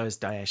worried about those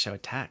Daieisho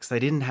attacks. They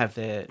didn't have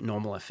their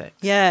normal effect.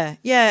 Yeah.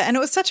 And it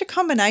was such a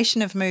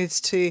combination of moves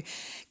to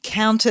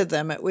counter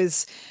them. It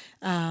was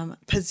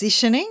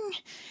positioning.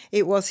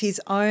 It was his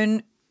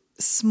own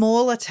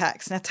small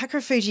attacks. Now,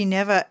 Takarafuji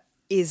never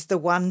is the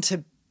one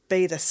to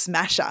be the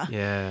smasher.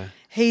 Yeah.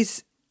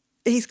 He's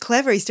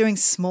clever. He's doing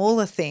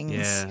smaller things.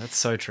 Yeah, that's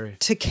so true.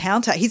 To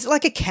counter. He's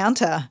like a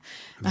counter,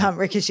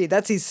 Rikishi.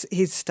 That's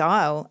his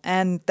style.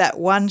 And that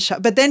one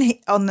shove. But then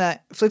on the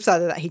flip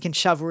side of that, he can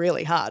shove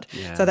really hard.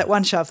 Yeah. So that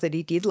one shove that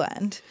he did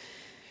land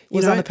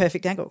was on a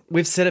perfect angle.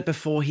 We've said it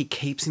before, he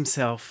keeps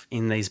himself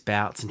in these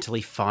bouts until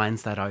he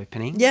finds that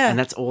opening. Yeah. And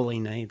that's all he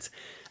needs.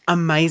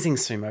 Amazing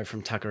sumo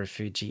from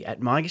Takarafuji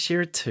at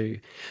Maegashira 2.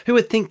 Who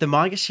would think the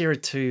Maegashira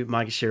 2,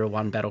 Maegashira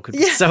 1 battle could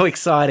be so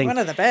exciting? One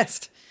of the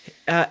best.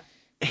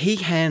 He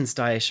hands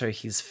Daieisho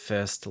his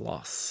first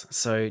loss.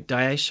 So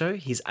Daieisho,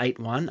 he's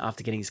 8-1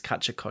 after getting his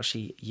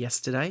Kachikoshi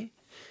yesterday.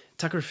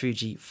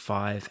 Takarafuji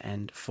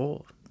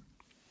 5-4.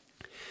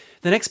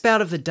 The next bout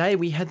of the day,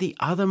 we had the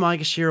other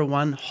Maegashira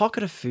 1,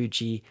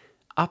 Hokutofuji,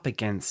 up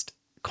against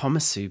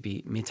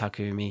Komusubi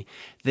Mitakumi.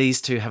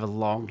 These two have a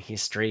long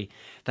history.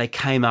 They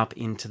came up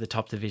into the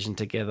top division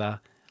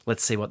together.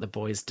 Let's see what the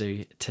boys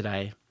do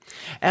today.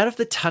 Out of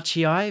the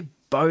Tachiai,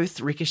 both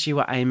Rikishi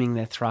were aiming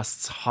their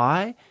thrusts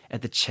high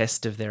at the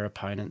chest of their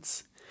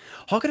opponents.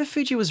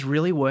 Hokutofuji was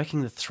really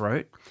working the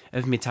throat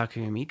of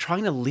Mitakumi,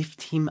 trying to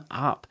lift him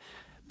up,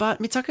 but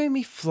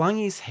Mitakumi flung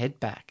his head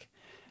back,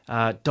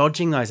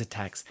 dodging those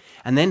attacks,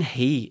 and then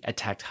he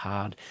attacked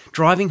hard,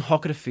 driving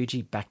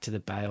Hokutofuji back to the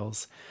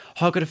bales.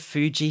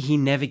 Hokutofuji, he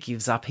never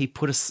gives up. He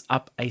put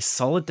up a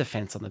solid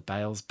defense on the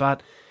bales,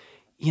 but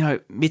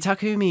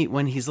Mitakumi,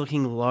 when he's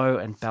looking low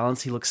and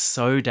balanced, he looks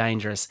so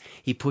dangerous.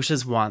 He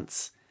pushes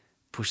once,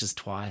 pushes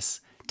twice,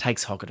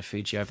 takes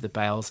Hokutofuji over the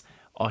bales.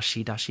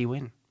 Oshidashi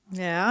win.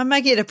 Yeah, I'm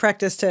making it a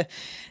practice to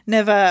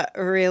never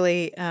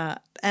really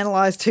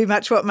analyse too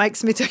much what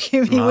makes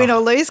Mitakumi win or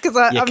lose because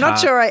I'm not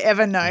sure I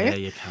ever know. Yeah,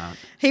 you can't.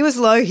 He was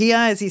low here,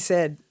 as you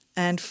said.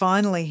 And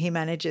finally, he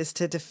manages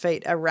to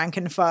defeat a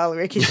rank-and-file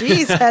Rikishi.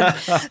 He's had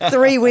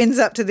 3 wins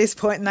up to this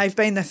point, and they've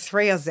been the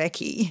 3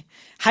 Ozeki.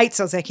 Hates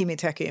Ozeki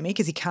Mitakumi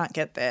because he can't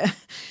get there.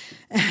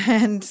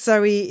 And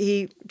so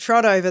he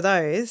trod over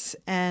those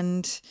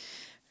and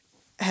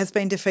has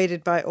been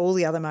defeated by all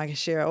the other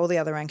Magashira, all the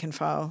other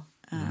rank-and-file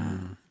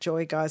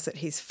Joy guys that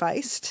he's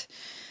faced.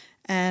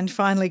 And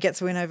finally gets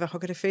a win over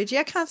Hokuto Fuji.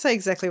 I can't say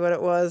exactly what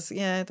it was.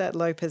 Yeah, that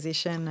low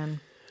position and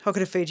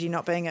Hokuto Fuji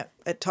not being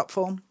at top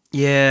form.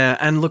 Yeah,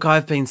 and look,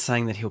 I've been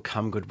saying that he'll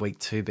come good week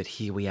 2, but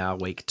here we are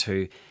week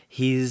 2.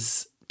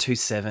 He's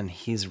 2-7,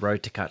 his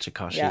road to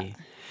Kachikoshi. Yeah.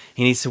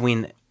 He needs to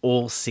win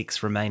all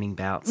 6 remaining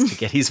bouts to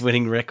get his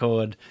winning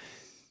record.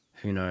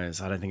 Who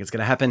knows? I don't think it's going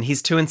to happen.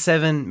 He's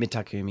 2-7,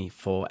 Mitakumi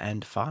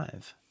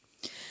 4-5.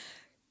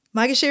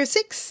 Maegashira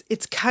 6,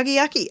 it's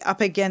Kageyaki up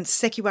against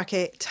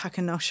Sekiwake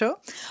Takanosho.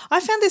 I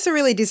found this a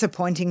really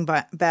disappointing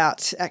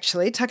bout,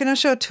 actually.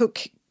 Takanosho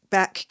took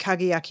back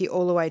Kageyaki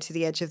all the way to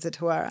the edge of the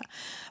Tawara,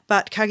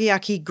 but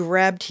Kageyaki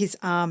grabbed his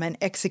arm and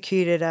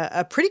executed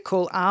a pretty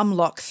cool arm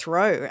lock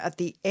throw at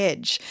the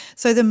edge.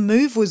 So the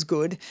move was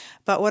good,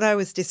 but what I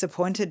was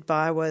disappointed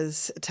by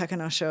was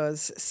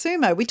Takanosho's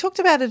sumo. We talked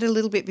about it a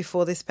little bit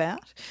before this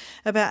bout,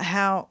 about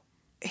how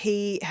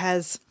he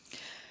has...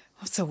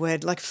 what's the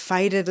word, like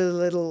faded a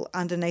little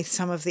underneath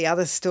some of the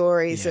other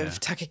stories of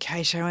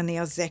Takekeisho and the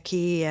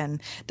Ozeki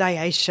and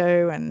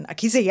Daieisho and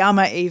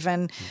Akizayama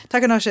even.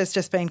 Takanosho's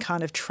just been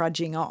kind of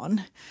trudging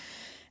on.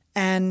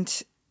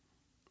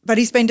 But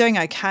he's been doing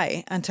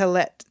okay until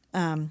let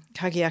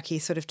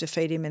Kageyaki sort of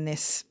defeat him in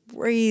this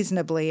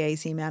reasonably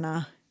easy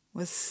manner.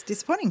 Was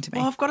disappointing to me.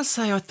 Well, I've got to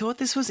say, I thought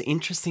this was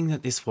interesting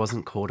that this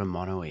wasn't called a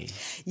mono-e.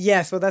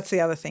 Yes, well, that's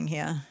the other thing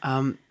here.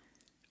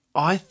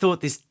 I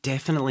thought this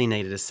definitely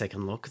needed a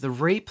second look. The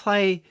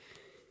replay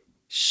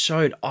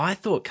showed, I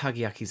thought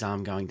Kageyaki's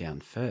arm going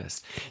down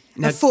first.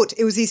 Now, foot.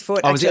 It was his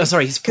foot. Oh,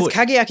 sorry, his foot.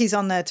 Because Kageyaki's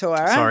on the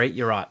Tawara. Sorry,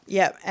 you're right.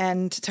 Yeah,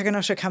 and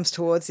Takanosho comes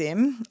towards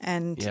him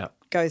and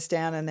goes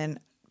down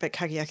but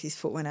Kageyaki's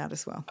foot went out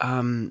as well.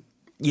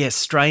 Yeah,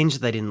 strange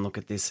they didn't look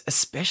at this,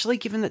 especially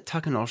given that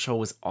Takanosho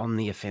was on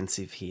the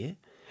offensive here.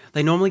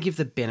 They normally give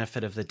the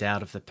benefit of the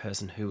doubt of the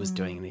person who was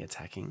doing the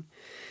attacking.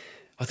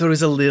 I thought it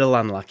was a little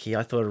unlucky.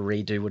 I thought a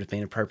redo would have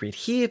been appropriate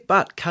here,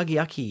 but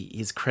Kageyaki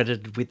is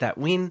credited with that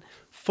win,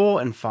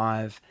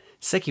 4-5.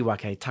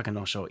 Sekiwake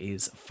Takanosho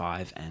is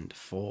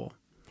 5-4.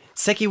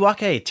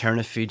 Sekiwake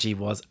Terunofuji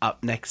was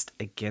up next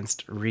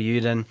against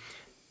Ryuden.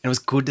 It was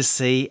good to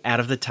see out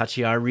of the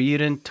Tachiai,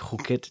 Ryuden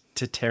took it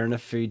to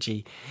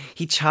Terunofuji.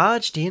 He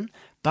charged in,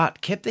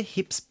 but kept the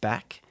hips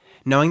back,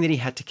 knowing that he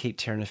had to keep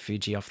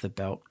Terunofuji off the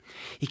belt.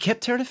 He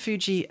kept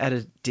Terunofuji at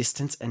a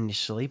distance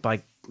initially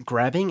by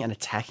grabbing and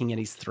attacking at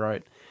his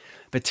throat.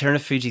 But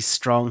Terunofuji's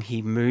strong,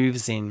 he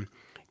moves in,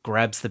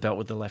 grabs the belt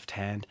with the left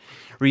hand.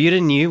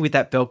 Ryuden knew with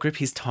that belt grip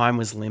his time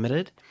was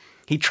limited.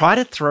 He tried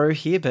to throw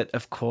here, but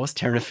of course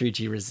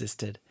Terunofuji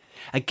resisted.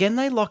 Again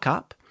they lock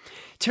up.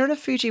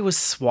 Terunofuji was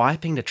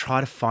swiping to try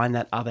to find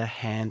that other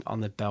hand on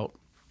the belt.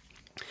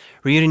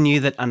 Ryuden knew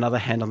that another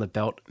hand on the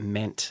belt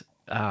meant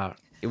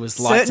it was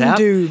lights certain out.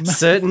 Doom.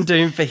 Certain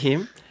doom for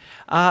him.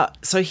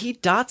 So he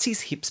darts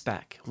his hips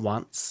back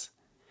once,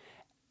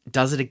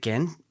 does it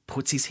again,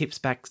 puts his hips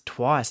back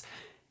twice.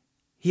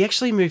 He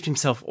actually moved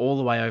himself all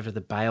the way over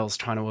the bales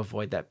trying to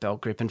avoid that belt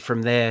grip. And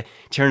from there,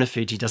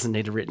 Terunofuji doesn't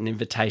need a written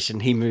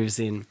invitation. He moves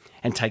in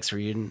and takes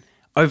Ryuden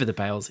over the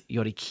bales.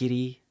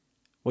 Yorikiri.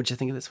 What did you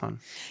think of this one?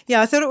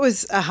 Yeah, I thought it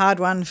was a hard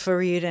one for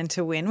Ryuden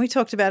to win. We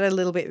talked about it a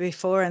little bit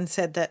before and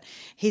said that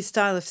his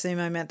style of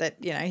sumo meant that,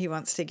 he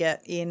wants to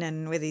get in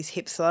and with his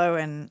hips low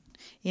and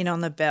in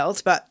on the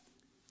belt. But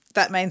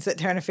that means that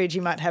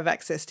Terunofuji might have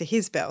access to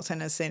his belt,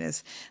 and as soon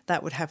as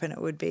that would happen, it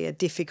would be a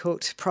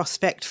difficult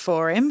prospect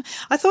for him.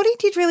 I thought he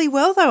did really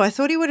well, though. I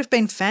thought he would have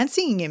been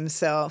fancying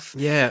himself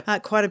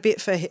quite a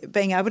bit for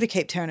being able to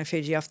keep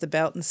Terunofuji off the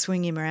belt and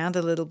swing him around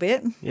a little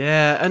bit.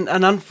 Yeah, and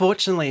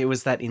unfortunately it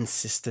was that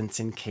insistence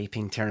in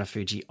keeping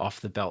Terunofuji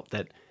off the belt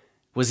that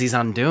was his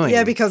undoing.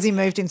 Yeah, because he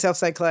moved himself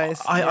so close.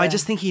 I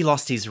just think he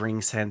lost his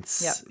ring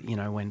sense,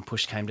 when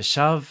push came to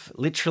shove,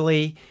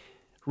 literally.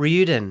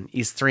 Ryuden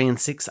is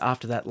 3-6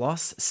 after that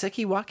loss.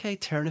 Sekiwake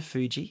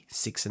Terunofuji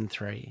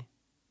 6-3.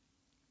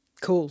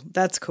 Cool.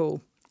 That's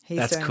cool.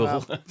 That's cool.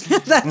 Well.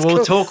 That's we'll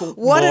cool. talk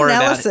what more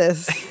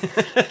analysis.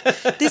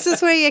 About it. This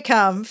is where you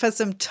come for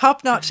some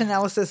top-notch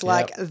analysis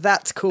like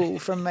that's cool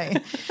from me.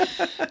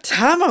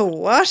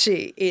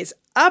 Tamawashi is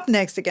up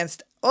next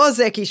against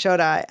Ozeki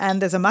Shodai,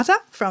 and there's a mata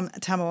from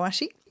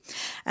Tamawashi.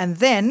 And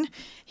then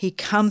he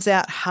comes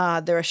out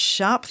hard. There are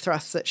sharp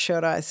thrusts at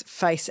Shodai's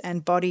face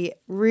and body,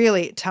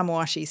 really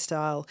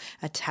Tamawashi-style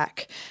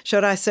attack.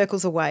 Shodai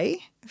circles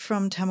away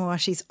from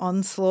Tamawashi's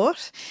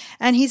onslaught,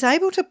 and he's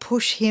able to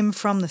push him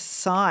from the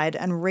side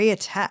and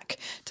re-attack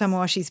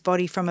Tamawashi's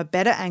body from a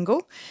better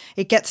angle.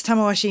 It gets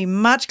Tamawashi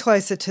much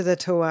closer to the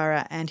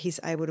Tawara, and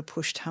he's able to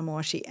push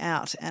Tamawashi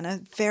out, and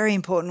a very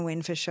important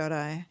win for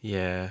Shodai.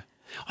 Yeah.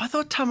 I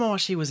thought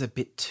Tamawashi was a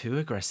bit too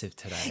aggressive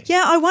today.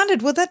 Yeah, I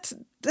wondered, well, that's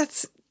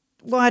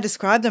why I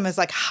describe them as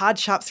like hard,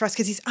 sharp thrusts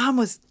because his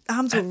arms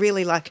were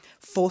really like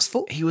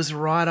forceful. He was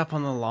right up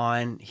on the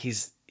line.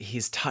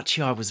 His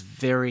touchy eye was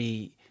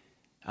very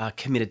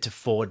committed to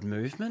forward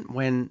movement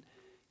when,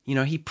 you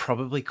know, he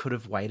probably could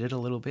have waited a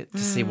little bit to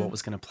see what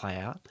was going to play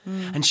out.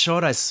 And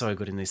Shoto's so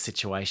good in this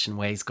situation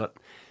where he's got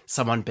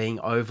someone being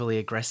overly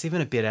aggressive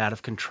and a bit out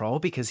of control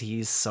because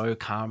he is so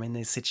calm in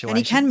these situations.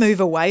 And he can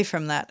move away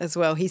from that as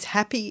well. He's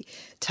happy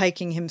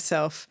taking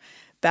himself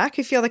back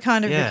if you're the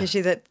kind of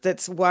Rikishi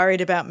that's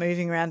worried about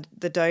moving around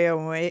the dojo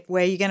and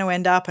where you're going to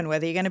end up and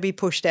whether you're going to be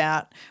pushed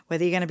out,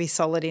 whether you're going to be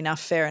solid enough,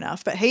 fair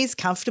enough. But he's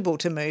comfortable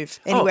to move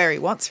anywhere he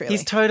wants, really.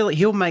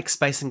 He'll make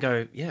space and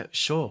go, yeah,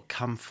 sure,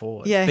 come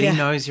forward. Yeah, but he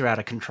knows you're out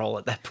of control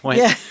at that point.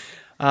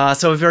 Yeah.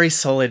 So a very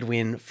solid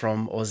win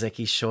from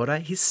Ozeki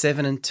Shota. He's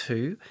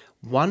 7-2,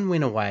 one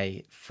win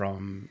away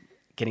from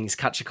getting his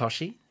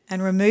Kachikoshi.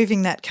 And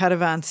removing that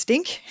Katavan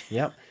stink.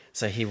 Yep.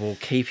 So he will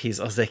keep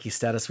his Ozeki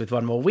status with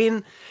one more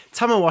win.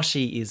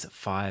 Tamawashi is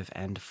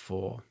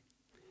 5-4.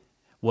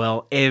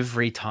 Well,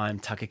 every time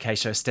Taka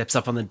Keisho steps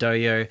up on the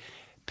dojo,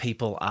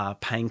 people are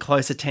paying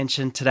close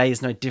attention. Today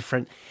is no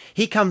different.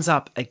 He comes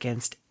up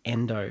against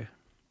Endo,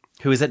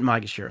 who is at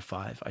Maegashira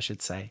 5, I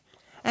should say.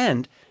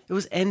 And it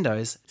was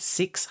Endo's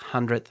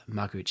 600th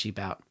Maguchi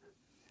bout.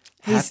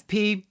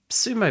 Happy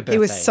sumo birthday. He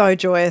was so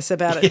joyous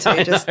about it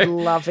too, just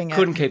loving it.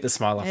 Couldn't keep the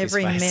smile off his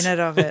face. Every minute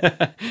of it.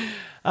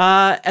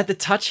 At the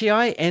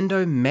Tachi-Ai,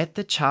 Endo met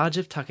the charge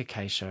of Taka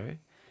Keisho,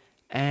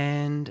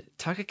 and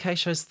Taka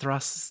Keisho's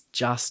thrusts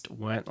just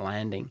weren't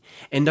landing.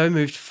 Endo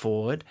moved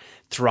forward,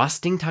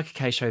 thrusting Taka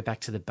Keisho back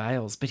to the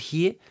bales, but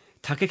here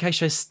Taka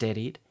Keisho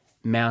steadied,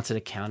 mounted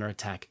a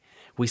counterattack.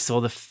 We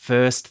saw the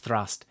first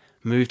thrust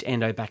moved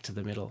Endo back to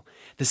the middle.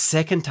 The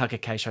second Taka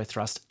Keisho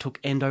thrust took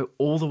Endo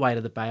all the way to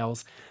the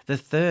bales. The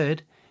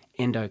third,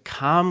 Endo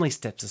calmly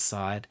steps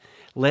aside,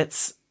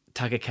 lets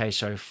Taka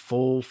Keisho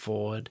fall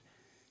forward,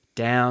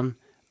 down,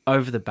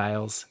 over the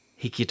bales.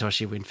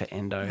 Hikitoshi win for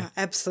Endo. Oh,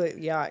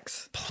 absolute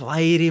yikes.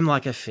 Played him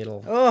like a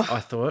fiddle, I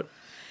thought.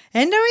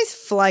 Endo is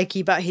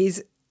flaky, but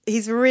he's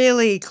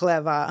really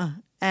clever.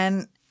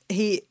 And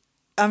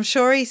I'm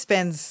sure he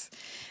spends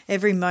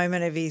every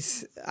moment of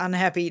his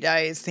unhappy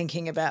days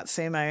thinking about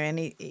sumo, and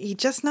he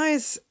just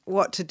knows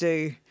what to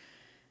do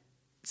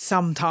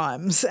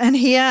sometimes. And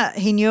here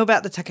he knew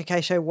about the Taka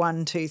Keisho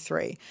 1, 2,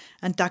 3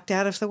 and ducked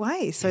out of the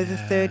way, so the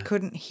third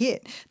couldn't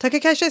hit. Taka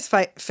Keisho's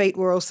feet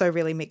were also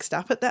really mixed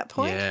up at that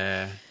point.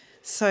 Yeah.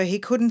 So he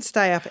couldn't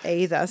stay up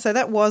either. So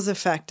that was a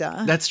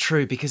factor. That's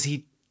true, because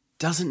he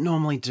doesn't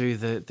normally do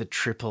the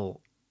triple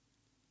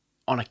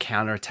on a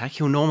counterattack.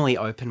 He'll normally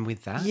open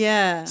with that.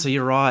 Yeah. So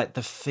you're right,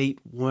 the feet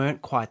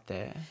weren't quite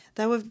there.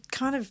 They were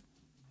kind of,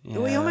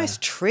 we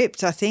almost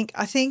tripped, I think.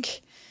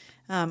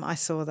 I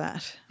saw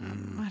that.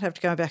 I'd have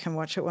to go back and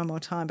watch it one more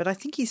time. But I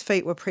think his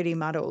feet were pretty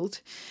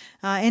muddled.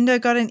 Endo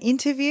got an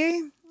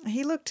interview.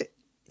 He looked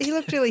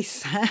really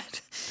sad.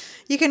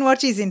 You can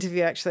watch his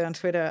interview actually on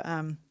Twitter.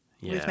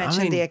 We've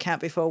mentioned the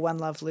account before. One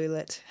Love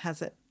Lulit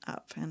has it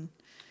up. And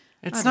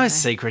it's no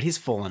secret he's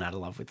fallen out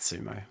of love with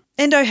sumo.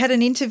 Endo had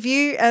an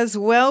interview as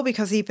well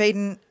because he'd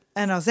beaten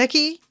an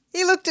Ozeki.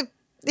 He looked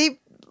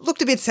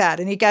a bit sad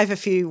and he gave a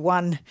few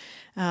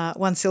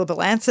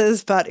one-syllable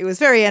answers, but it was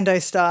very Endo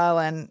style,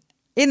 and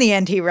in the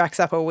end he racks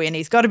up a win.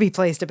 He's got to be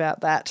pleased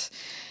about that.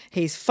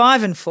 He's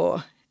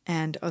 5-4,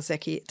 and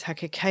Ozeki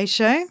Taka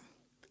Keisho,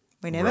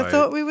 we never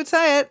thought we would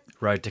say it.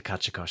 Road to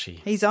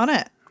Kachikoshi. He's on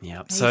it.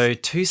 Yeah. So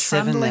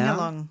 2-7 now.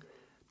 Along.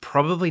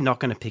 Probably not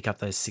going to pick up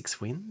those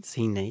 6 wins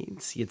he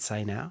needs, you'd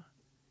say now,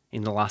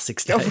 in the last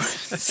 6 days.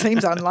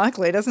 Seems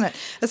unlikely, doesn't it?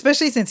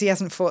 Especially since he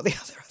hasn't fought the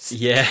others.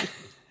 Yeah.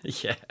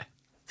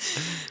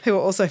 Who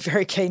are also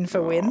very keen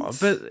for wins.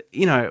 But,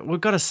 you know,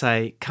 we've got to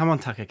say, come on,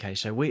 Taka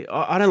Keisho.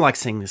 I don't like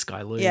seeing this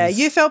guy lose. Yeah,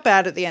 you felt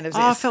bad at the end of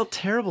this. I felt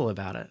terrible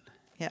about it.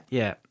 Yeah.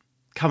 Yeah.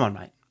 Come on,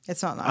 mate.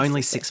 It's not nice.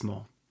 Only 6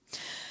 more.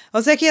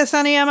 Ozeki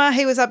Asaniyama,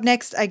 he was up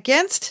next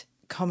against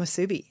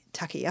Komusubi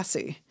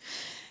Takayasu.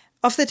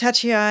 Off the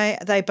Tachi-Ai,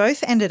 they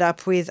both ended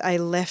up with a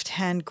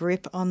left-hand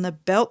grip on the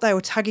belt. They were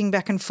tugging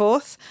back and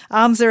forth,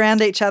 arms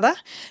around each other.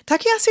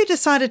 Takayasu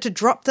decided to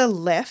drop the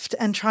left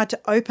and tried to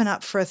open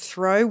up for a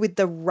throw with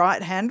the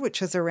right hand, which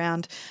was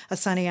around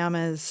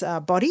Asaniyama's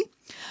body.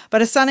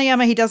 But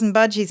Asaniyama, he doesn't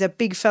budge. He's a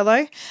big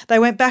fellow. They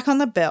went back on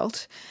the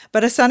belt.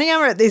 But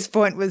Asaniyama at this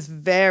point was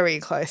very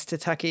close to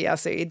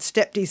Takayasu. He'd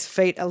stepped his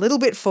feet a little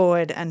bit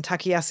forward and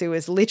Takayasu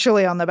was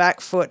literally on the back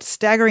foot,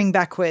 staggering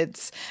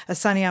backwards.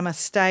 Asaniyama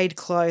stayed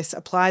close,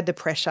 applied the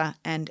pressure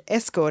and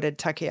escorted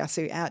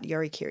Takayasu out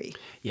Yorikiri.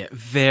 Yeah,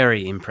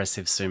 very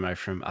impressive sumo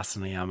from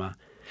Asaniyama.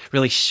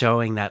 Really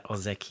showing that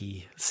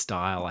Ozeki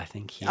style, I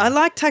think. Here. I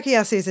like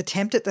Takayasu's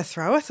attempt at the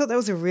throw. I thought that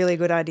was a really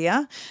good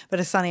idea,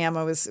 but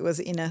Asaniyama was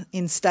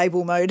in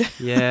stable mode.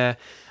 Yeah.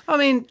 I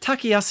mean,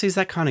 Takayasu's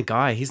that kind of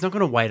guy. He's not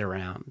going to wait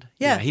around.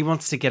 Yeah. He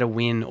wants to get a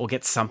win or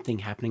get something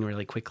happening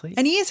really quickly.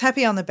 And he is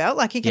happy on the belt.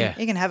 Like he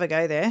can have a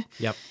go there.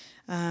 Yep.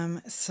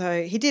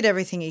 So he did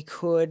everything he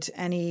could,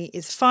 and he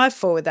is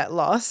 5-4 with that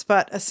loss.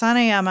 But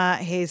Asanayama,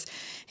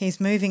 he's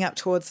moving up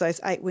towards those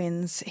 8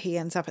 wins. He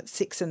ends up at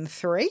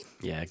 6-3.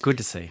 Yeah, good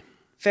to see.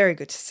 Very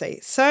good to see.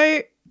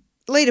 So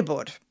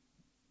leaderboard.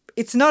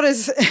 It's not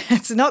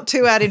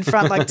 2 out in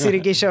front like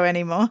Tsurugisho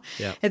anymore.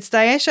 Yep. It's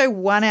Daisho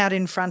 1 out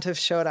in front of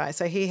Shodai.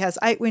 So he has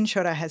 8 wins,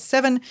 Shodai has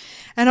 7.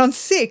 And on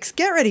 6,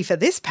 get ready for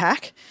this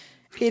pack.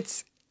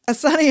 It's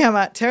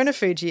Asanayama,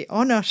 Terunofuji,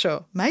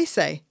 Onosho,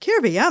 Meisei,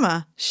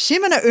 Kirabayama,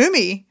 Shimano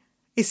Umi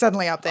is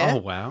suddenly up there. Oh,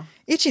 wow.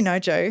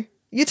 Ichinojo,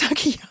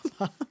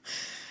 Yutakiyama.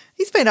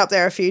 He's been up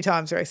there a few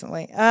times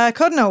recently.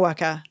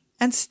 Kodonowaka,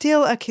 and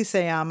still a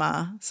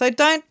Kiseyama. So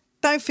don't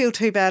feel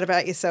too bad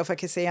about yourself, a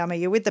Kiseyama.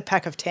 You're with the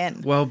pack of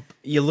 10. Well,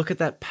 you look at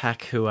that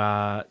pack who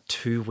are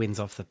 2 wins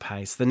off the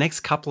pace. The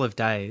next couple of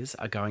days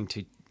are going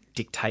to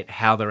dictate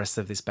how the rest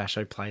of this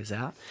basho plays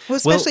out. Well,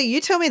 especially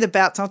you tell me the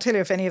bouts, and I'll tell you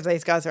if any of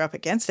these guys are up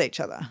against each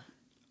other.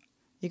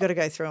 You got to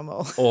go through them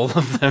all. All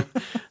of them.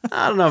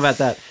 I don't know about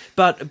that.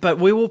 But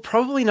we will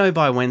probably know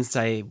by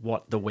Wednesday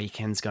what the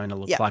weekend's going to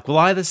look like. We'll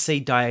either see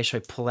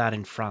Daisho pull out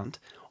in front,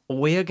 or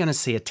we are going to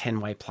see a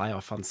 10-way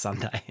playoff on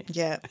Sunday.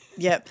 Yeah.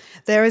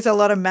 There is a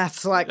lot of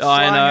maths flying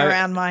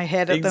around my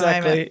head at the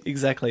moment.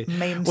 Exactly.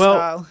 Meme well,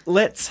 style.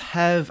 Let's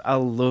have a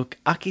look.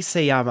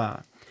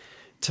 Akiseyama.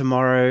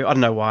 Tomorrow, I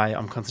don't know why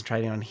I'm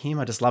concentrating on him.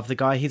 I just love the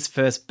guy. His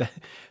first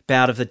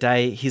bout of the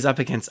day, he's up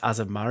against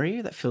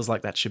Azamaru. That feels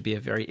like that should be a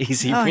very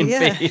easy win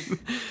for him.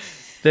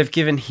 They've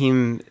given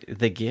him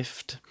the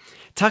gift.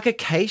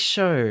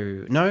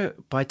 Takakeisho. No,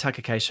 by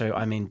Takakeisho,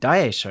 I mean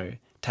Daisho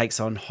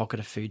takes on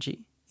Hokuto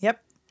Fuji. Yep.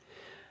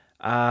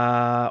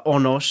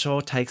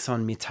 Onosho takes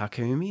on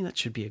Mitakeumi. That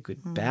should be a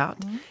good bout.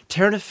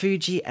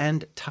 Terunofuji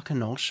and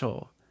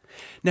Takanosho.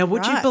 Now,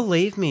 would you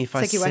believe me if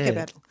I said...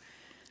 battle.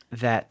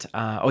 That,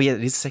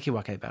 it is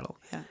Sekiwake battle.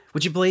 Yeah.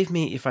 Would you believe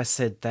me if I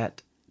said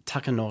that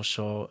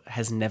Takanosho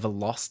has never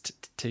lost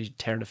to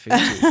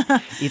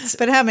Terunofuji?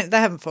 But they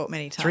haven't fought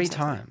many times. 3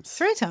 times.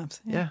 3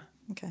 times? Yeah.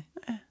 Okay.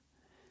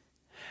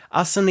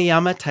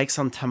 Asanayama takes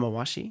on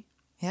Tamawashi.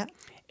 Yeah.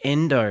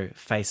 Endo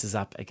faces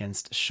up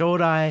against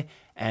Shodai,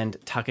 and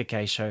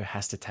Takakeisho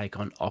has to take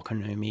on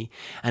Okonomi.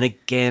 And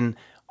again,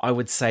 I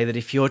would say that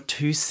if you're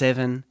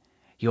 2-7,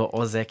 you're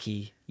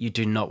Ozeki, you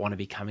do not want to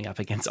be coming up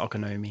against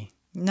Okonomi.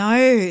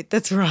 No,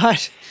 that's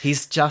right.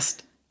 He's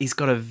got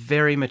a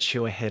very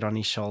mature head on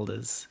his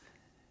shoulders.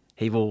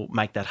 He will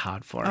make that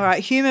hard for him. All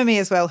right, humour me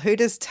as well. Who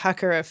does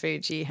Takara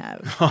Fuji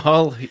have?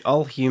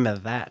 I'll humour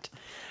that.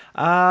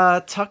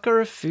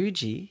 Takara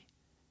Fuji.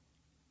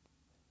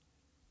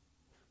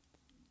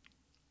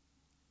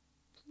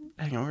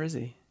 Hang on, where is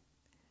he?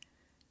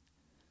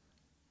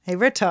 He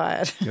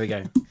retired. Here we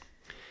go.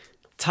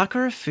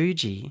 Takara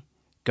Fuji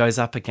goes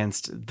up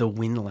against the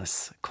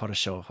winless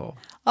Koroshoho.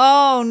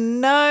 Oh,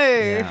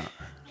 no.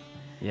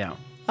 Yeah.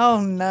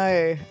 Oh,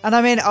 no. And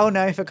I mean, oh,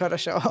 no for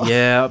Koroshoho.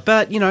 Yeah,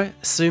 but,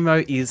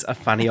 sumo is a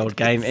funny old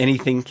game.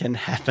 Anything can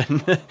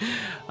happen.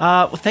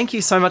 Well, thank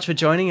you so much for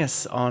joining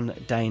us on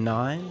day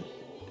 9.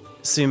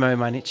 Sumo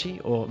Mainichi,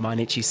 or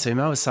Mainichi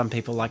Sumo, as some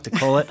people like to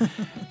call it.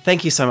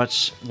 Thank you so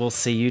much. We'll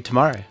see you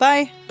tomorrow.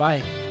 Bye.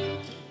 Bye.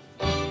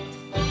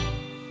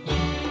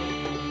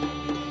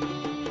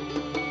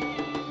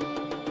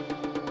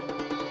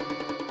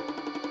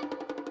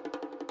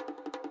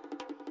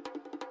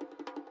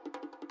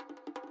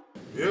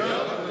 Yeah.